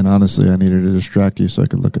You." And honestly, I needed to distract you so I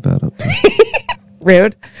could look at that up too.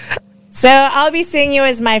 Rude. So "I'll Be Seeing You"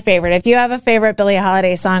 is my favorite. If you have a favorite Billie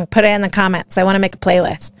Holiday song, put it in the comments. I want to make a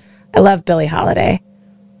playlist. I love Billie Holiday.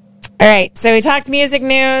 All right, so we talked music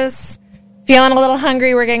news. Feeling a little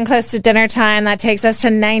hungry. We're getting close to dinner time. That takes us to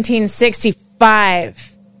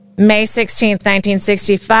 1965. May 16th,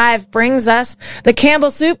 1965 brings us the Campbell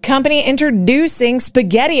Soup Company introducing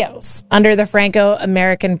SpaghettiOs under the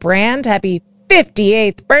Franco-American brand. Happy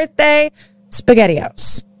 58th birthday,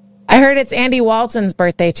 SpaghettiOs. I heard it's Andy Walton's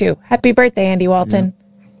birthday, too. Happy birthday, Andy Walton.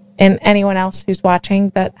 Yeah. And anyone else who's watching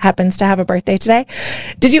that happens to have a birthday today.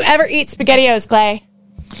 Did you ever eat SpaghettiOs, Clay?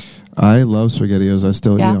 I love SpaghettiOs. I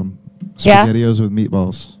still eat them. SpaghettiOs with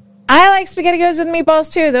meatballs. I like SpaghettiOs with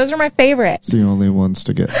meatballs, too. Those are my favorite. It's the only ones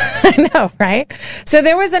to get. I know, right? So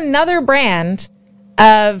there was another brand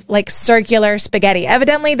of, like, circular spaghetti.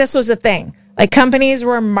 Evidently, this was a thing. Like, companies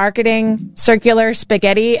were marketing circular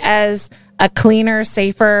spaghetti as a cleaner,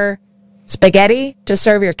 safer spaghetti to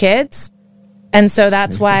serve your kids. And so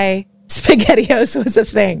that's why SpaghettiOs was a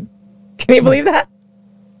thing. Can you believe that?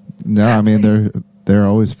 No, I mean, they're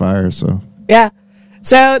always fire, so. Yeah.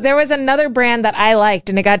 So there was another brand that I liked,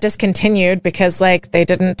 and it got discontinued because, like, they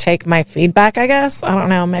didn't take my feedback, I guess. I don't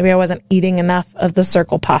know. Maybe I wasn't eating enough of the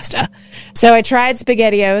Circle Pasta. So I tried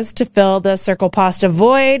SpaghettiOs to fill the Circle Pasta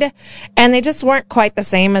void, and they just weren't quite the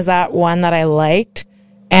same as that one that I liked.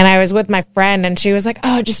 And I was with my friend, and she was like,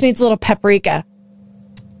 oh, it just needs a little paprika.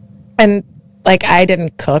 And, like, I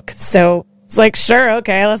didn't cook. So it's like, sure,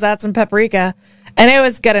 okay, let's add some paprika. And it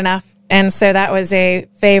was good enough. And so that was a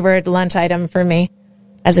favored lunch item for me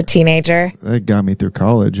as a teenager. That got me through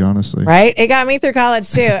college, honestly. Right? It got me through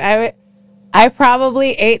college, too. I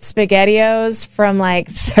probably ate SpaghettiOs from like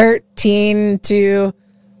 13 to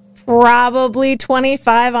probably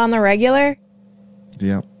 25 on the regular.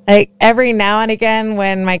 Yeah. Like every now and again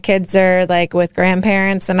when my kids are like with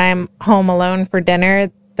grandparents and I'm home alone for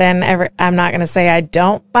dinner, then I'm not going to say I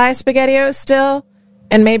don't buy SpaghettiOs still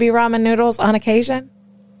and maybe ramen noodles on occasion.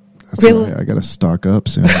 That's right. I got to stock up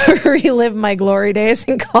soon. Relive my glory days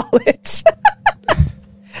in college.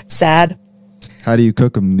 Sad. How do you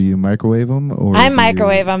cook them? Do you microwave them? Or I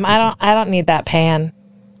microwave them. I don't need that pan.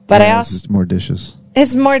 But I also, it's just more dishes.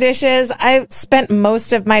 It's more dishes. I spent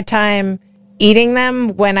most of my time eating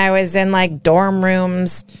them when I was in like dorm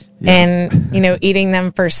rooms and, eating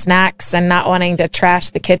them for snacks and not wanting to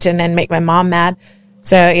trash the kitchen and make my mom mad.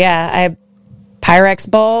 So I Pyrex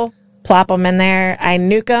bowl. Plop them in there. I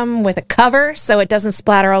nuke them with a cover so it doesn't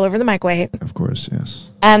splatter all over the microwave. Of course, yes.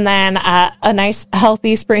 And then a nice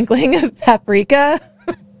healthy sprinkling of paprika.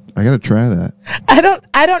 I gotta try that.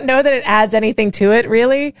 I don't know that it adds anything to it,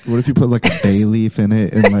 really. What if you put like a bay leaf in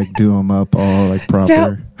it and like do them up all like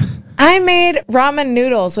proper? So, I made ramen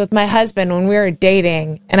noodles with my husband when we were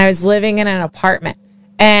dating, and I was living in an apartment.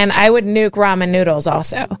 And I would nuke ramen noodles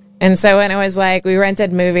also. And so when it was like we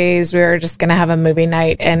rented movies, we were just going to have a movie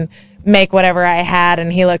night and make whatever I had.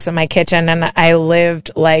 And he looks at my kitchen, and I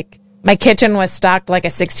lived like my kitchen was stocked like a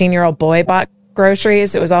 16-year-old boy bought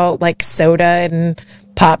groceries. It was all like soda and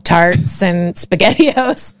Pop-Tarts and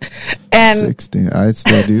SpaghettiOs. And 16. I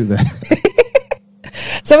still do that.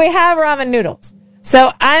 So we have ramen noodles.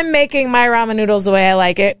 So I'm making my ramen noodles the way I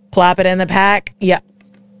like it. Plop it in the pack. Yep.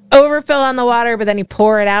 Overfill on the water, but then you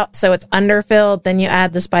pour it out so it's underfilled. Then you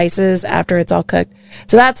add the spices after it's all cooked.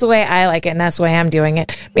 So that's the way I like it, and that's the way I'm doing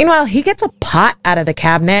it. Meanwhile, he gets a pot out of the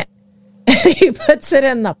cabinet, and he puts it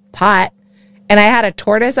in the pot. And I had a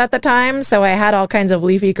tortoise at the time, so I had all kinds of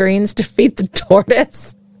leafy greens to feed the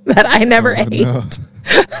tortoise that I never ate. No.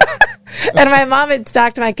 And my mom had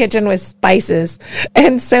stocked my kitchen with spices.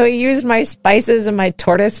 And so he used my spices and my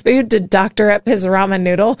tortoise food to doctor up his ramen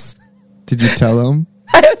noodles. Did you tell him?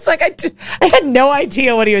 I was like, I had no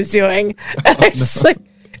idea what he was doing. And I was just like,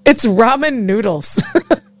 it's ramen noodles.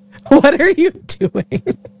 What are you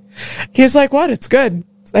doing? He was like, what? It's good.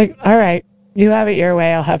 It's like, all right, you have it your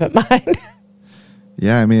way. I'll have it mine.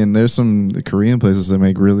 Yeah, I mean, there's some Korean places that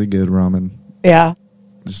make really good ramen. Yeah.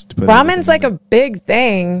 Ramen's like a big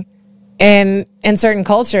thing in certain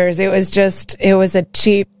cultures. It was a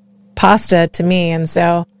cheap pasta to me. And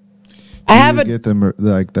so I have get is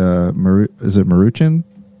it Maruchan?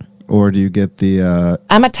 Or do you get the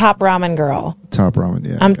I'm a top ramen girl. Top ramen,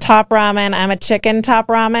 yeah. I'm top ramen. I'm a chicken top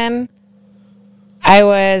ramen. I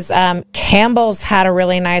was Campbell's had a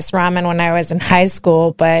really nice ramen when I was in high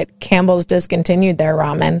school, but Campbell's discontinued their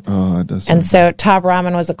ramen. Oh, it does. And so top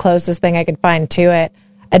ramen was the closest thing I could find to it.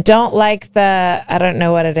 I don't like I don't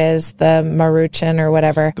know what it is, the Maruchan or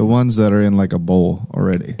whatever. The ones that are in like a bowl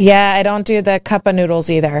already. Yeah, I don't do the cup of noodles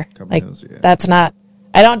either. Noodles, yeah. That's not,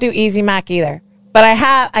 I don't do Easy Mac either. But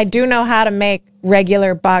I do know how to make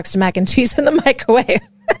regular boxed mac and cheese in the microwave.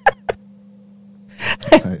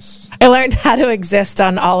 Nice. I learned how to exist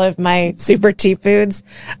on all of my super cheap foods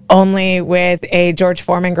only with a George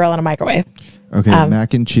Foreman grill and a microwave. Okay,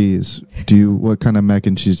 mac and cheese. What kind of mac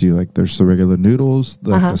and cheese do you like? There's the regular noodles,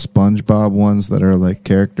 the SpongeBob ones that are like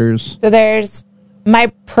characters. So my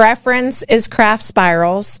preference is Kraft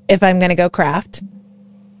spirals if I'm going to go Kraft.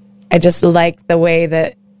 I just like the way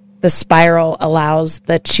that the spiral allows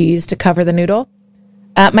the cheese to cover the noodle.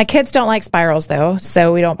 My kids don't like spirals though,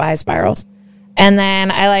 so we don't buy spirals. And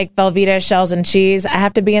then I like Velveeta shells and cheese. I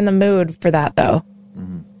have to be in the mood for that though.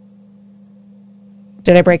 Mm-hmm.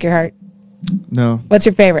 Did I break your heart? No. What's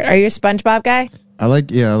your favorite? Are you a SpongeBob guy? I like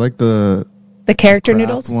the character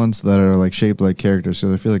noodles ones that are like shaped like characters,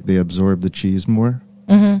 so I feel like they absorb the cheese more.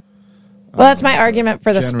 Mm-hmm. Well, that's my argument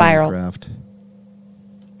for the spiral. Kraft.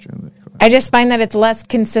 I just find that it's less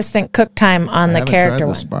consistent cook time on the character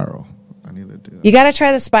one. The spiral. I need to do that. You got to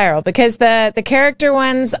try the spiral because the character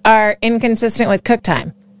ones are inconsistent with cook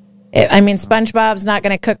time. SpongeBob's not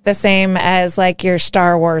going to cook the same as like your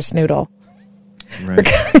Star Wars noodle. Right.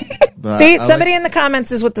 See, somebody in the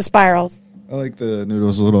comments is with the spirals. I like the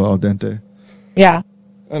noodles a little al dente. Yeah.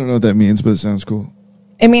 I don't know what that means, but it sounds cool.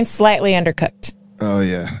 It means slightly undercooked. Oh,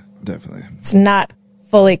 yeah, definitely. It's not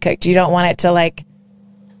fully cooked. You don't want it to like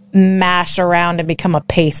mash around and become a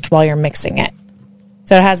paste while you're mixing it.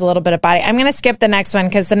 So it has a little bit of body. I'm going to skip the next one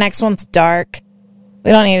because the next one's dark.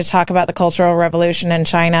 We don't need to talk about the Cultural Revolution in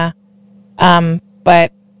China.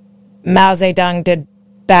 But Mao Zedong did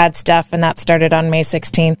bad stuff, and that started on May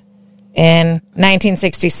 16th in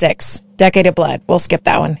 1966. Decade of Blood. We'll skip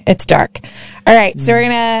that one. It's dark. All right, so we're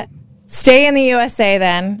going to stay in the USA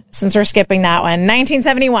then, since we're skipping that one.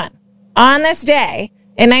 1971. On this day,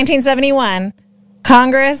 in 1971,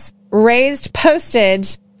 Congress raised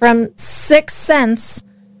postage from 6 cents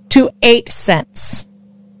to 8 cents.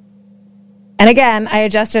 And again, I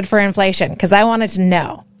adjusted for inflation because I wanted to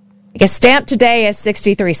know. Like a stamp today is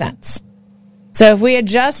 63 cents. So if we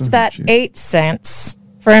adjust that 8 cents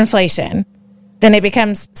for inflation, then it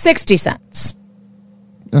becomes 60 cents.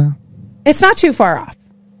 It's not too far off.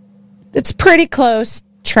 It's pretty close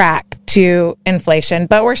track to inflation,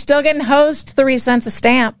 but we're still getting hosed 3 cents a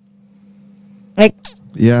stamp. Like,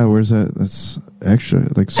 yeah, where's that? That's extra,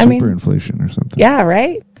 like inflation or something. Yeah,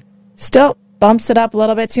 right? Still bumps it up a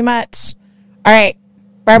little bit too much. All right,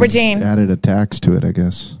 Barbara Jean. Added a tax to it, I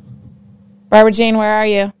guess. Barbara Jean, where are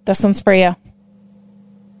you? This one's for you.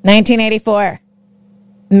 1984,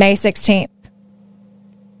 May 16th.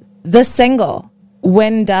 The single,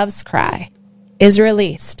 When Doves Cry, is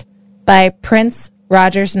released by Prince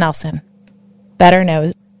Rogers Nelson, better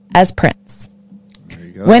known as Prince. There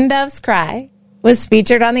you go. When Doves Cry was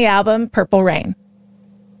featured on the album Purple Rain,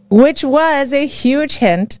 which was a huge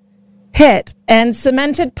hit hit and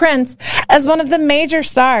cemented Prince as one of the major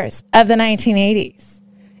stars of the 1980s.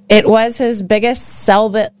 It was his biggest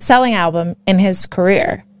selling album in his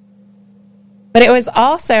career. But it was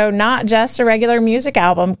also not just a regular music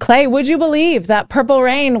album. Clay, would you believe that Purple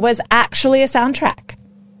Rain was actually a soundtrack?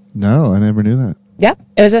 No, I never knew that. Yep.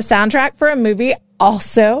 It was a soundtrack for a movie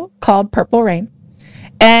also called Purple Rain.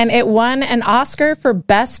 And it won an Oscar for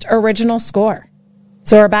Best Original Score.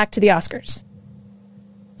 So we're back to the Oscars.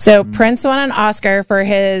 So Prince won an Oscar for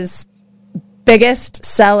his biggest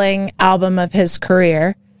selling album of his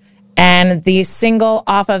career. And the single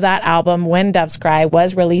off of that album, When Doves Cry,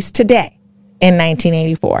 was released today in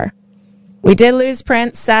 1984. We did lose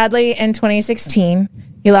Prince, sadly, in 2016.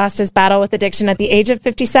 He lost his battle with addiction at the age of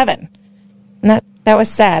 57. And that was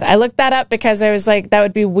sad. I looked that up because I was like, that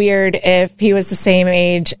would be weird if he was the same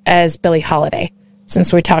age as Billie Holiday,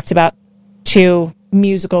 since we talked about two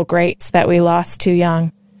musical greats that we lost too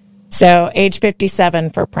young. So age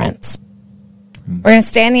 57 for Prince. We're going to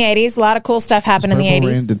stay in the 80s. A lot of cool stuff happened in the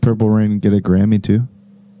 80s. Did Purple Rain get a Grammy too?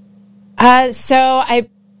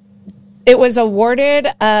 It was awarded,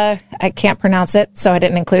 I can't pronounce it, so I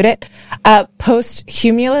didn't include it,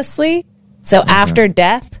 posthumously. So after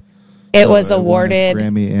death, it was awarded.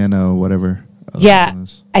 Grammy and whatever. Yeah,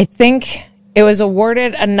 I think it was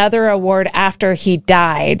awarded another award after he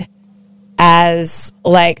died as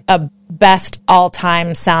like a best all-time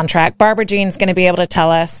soundtrack. Barbara Jean's going to be able to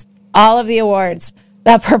tell us all of the awards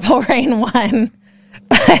that Purple Rain won.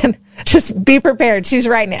 Just be prepared. She's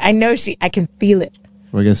writing it. I can feel it.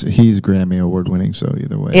 Well, I guess he's Grammy award winning, so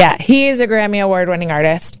either way. Yeah, he is a Grammy award winning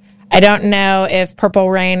artist. I don't know if Purple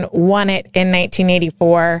Rain won it in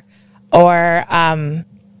 1984 or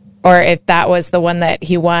if that was the one that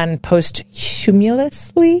he won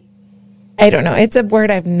posthumously. I don't know. It's a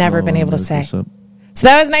word I've never been able to say. So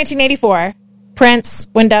that was 1984. Prince,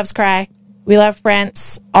 When Doves Cry. We Love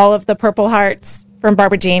Prince. All of the Purple Hearts from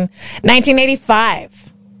Barbara Jean.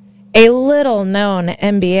 1985. A little known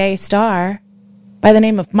NBA star by the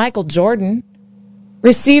name of Michael Jordan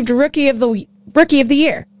received Rookie of the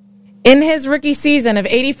Year. In his rookie season of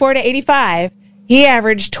 84 to 85, he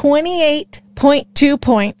averaged 28.2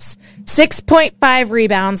 points, 6.5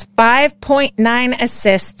 rebounds, 5.9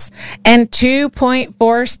 assists, and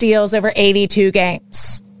 2.4 steals over 82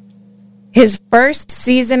 games. His first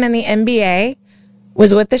season in the NBA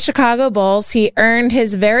was with the Chicago Bulls. He earned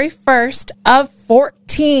his very first of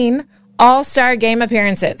 14 All-Star game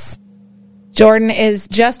appearances. Jordan is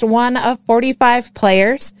just one of 45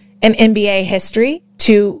 players in NBA history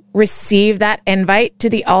to receive that invite to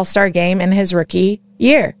the All-Star game in his rookie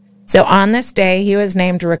year. So on this day, he was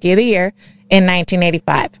named Rookie of the Year in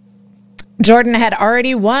 1985. Jordan had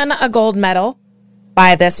already won a gold medal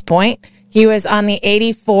by this point. He was on the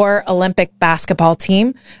 84 Olympic basketball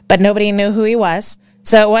team, but nobody knew who he was.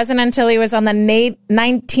 So it wasn't until he was on the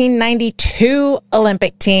 1992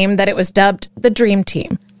 Olympic team that it was dubbed the Dream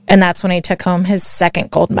Team. And that's when he took home his second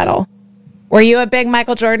gold medal. Were you a big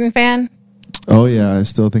Michael Jordan fan? Oh, yeah. I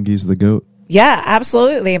still think he's the GOAT. Yeah,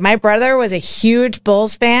 absolutely. My brother was a huge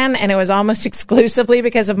Bulls fan, and it was almost exclusively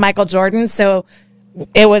because of Michael Jordan. So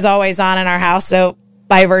it was always on in our house. So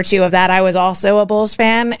by virtue of that, I was also a Bulls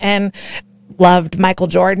fan and loved Michael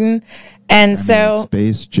Jordan. And so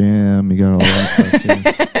Space Jam, you got all that stuff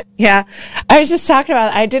too. Yeah. I was just talking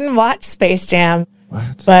about, I didn't watch Space Jam,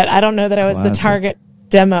 but I don't know that I was the target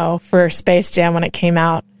demo for Space Jam when it came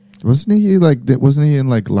out. Wasn't he in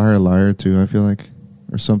like Liar Liar too, I feel like,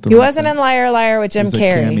 or something? He wasn't in Liar Liar with Jim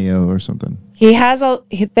Carrey. A cameo or something.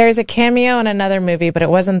 There's a cameo in another movie, but it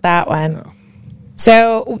wasn't that one. No.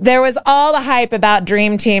 So there was all the hype about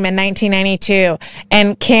Dream Team in 1992,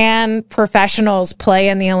 and can professionals play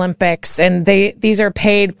in the Olympics? And these are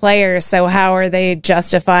paid players, so how are they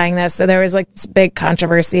justifying this? So there was like this big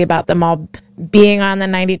controversy about them all being on the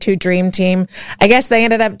 92 Dream Team. I guess they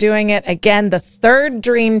ended up doing it again. The third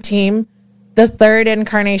Dream Team, the third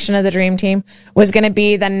incarnation of the Dream Team, was going to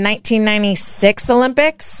be the 1996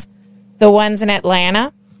 Olympics, the ones in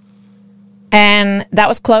Atlanta. And that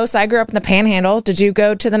was close. I grew up in the Panhandle. Did you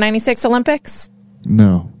go to the 96 Olympics?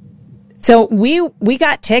 No. So we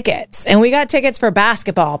got tickets, and we got tickets for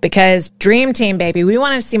basketball because Dream Team, baby, we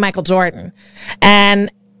wanted to see Michael Jordan.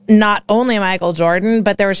 And not only Michael Jordan,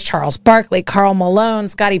 but there was Charles Barkley, Karl Malone,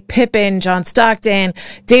 Scottie Pippen, John Stockton,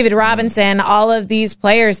 David Robinson, all of these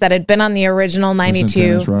players that had been on the original 92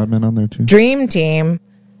 Dennis Rodman on there too? Dream Team.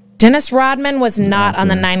 Dennis Rodman was not on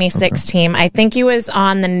the 96 team. I think he was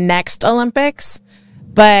on the next Olympics,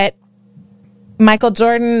 but Michael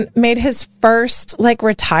Jordan made his first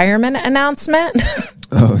retirement announcement.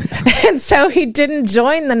 Oh, yeah. And so he didn't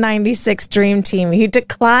join the 96 Dream Team. He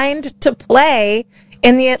declined to play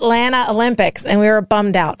in the Atlanta Olympics, and we were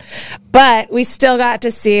bummed out. But we still got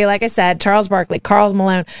to see, like I said, Charles Barkley, Karl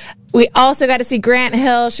Malone. We also got to see Grant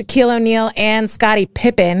Hill, Shaquille O'Neal, and Scottie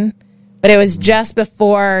Pippen, but it was just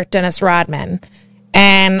before Dennis Rodman.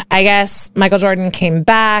 And I guess Michael Jordan came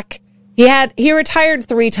back. He retired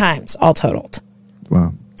 3 times, all totaled.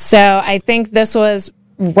 Wow. So I think this was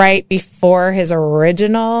right before his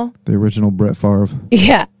original. The original Brett Favre.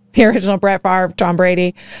 Yeah, the original Brett Favre, Tom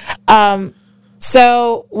Brady.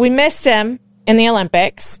 So we missed him in the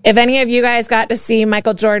Olympics. If any of you guys got to see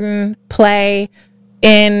Michael Jordan play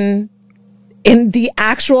in the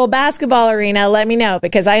actual basketball arena, let me know,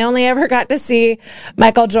 because I only ever got to see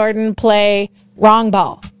Michael Jordan play wrong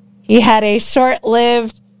ball. He had a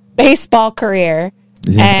short-lived baseball career,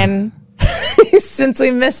 and since we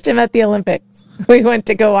missed him at the Olympics, we went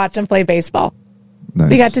to go watch him play baseball. Nice.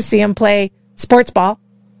 We got to see him play sports ball.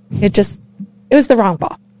 It was the wrong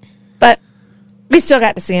ball, but we still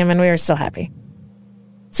got to see him, and we were still happy.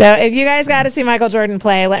 So if you guys got to see Michael Jordan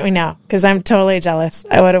play, let me know, because I'm totally jealous.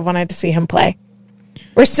 I would have wanted to see him play.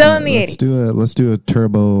 We're still in the 80s. Let's do a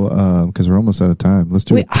turbo, because we're almost out of time. Let's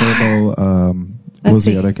do a turbo. What was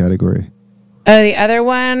the other category? Oh, the other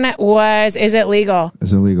one was, is it legal?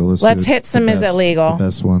 Is it legal? Let's hit some is it legal? The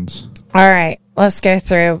best ones. All right. Let's go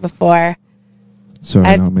through before. Sorry,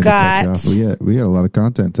 I don't mean to cut you off. We got a lot of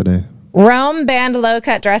content today. Rome banned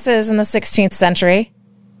low-cut dresses in the 16th century.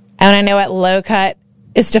 And I know what low-cut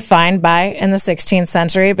is defined by in the 16th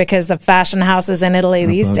century, because the fashion houses in Italy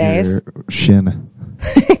these days. Shin.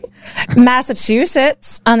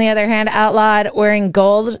 Massachusetts, on the other hand, outlawed wearing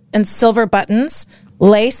gold and silver buttons,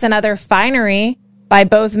 lace, and other finery by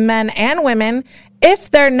both men and women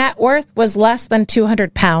if their net worth was less than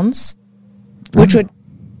 200 pounds, which would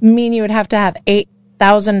mean you would have to have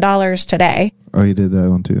 $8,000 today. Oh, you did that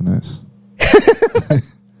one too. Nice.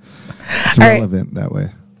 It's relevant that way.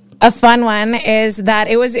 A fun one is that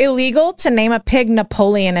it was illegal to name a pig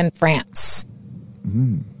Napoleon in France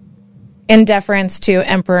in deference to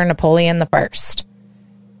Emperor Napoleon I.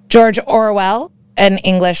 George Orwell, an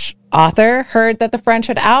English author, heard that the French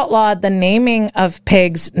had outlawed the naming of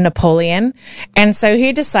pigs Napoleon, and so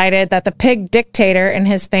he decided that the pig dictator in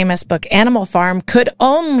his famous book Animal Farm could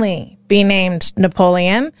only be named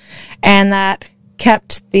Napoleon, and that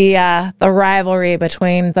kept the rivalry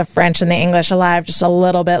between the French and the English alive just a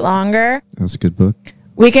little bit longer. That's a good book.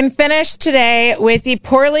 We can finish today with the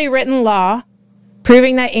poorly written law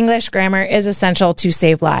proving that English grammar is essential to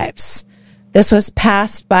save lives. This was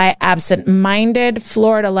passed by absent-minded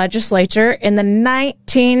Florida legislature in the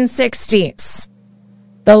 1960s.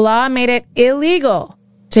 The law made it illegal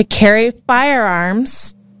to carry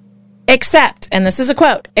firearms except, and this is a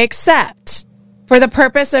quote, except for the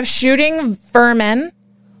purpose of shooting vermin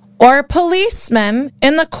or policemen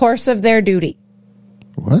in the course of their duty.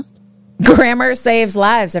 What? Grammar saves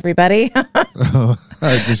lives, everybody. Oh,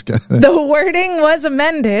 I just got it. The wording was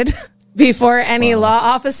amended before any law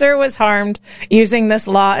officer was harmed, using this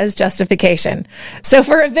law as justification. So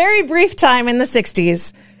for a very brief time in the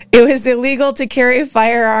 60s, it was illegal to carry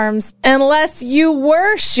firearms unless you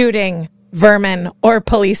were shooting vermin or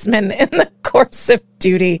policemen in the course of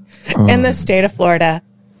duty in the state of Florida.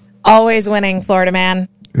 Always winning, Florida man.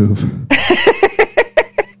 Oof.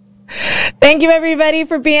 Thank you, everybody,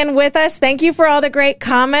 for being with us. Thank you for all the great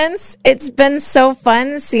comments. It's been so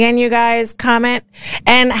fun seeing you guys comment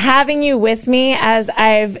and having you with me as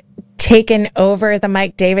I've taken over the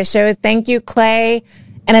Mike Davis Show. Thank you, Clay.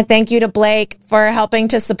 And a thank you to Blake for helping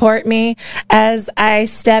to support me as I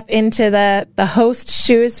step into the host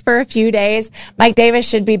shoes for a few days. Mike Davis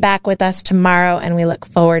should be back with us tomorrow, and we look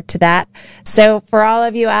forward to that. So for all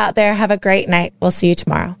of you out there, have a great night. We'll see you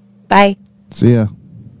tomorrow. Bye. See ya.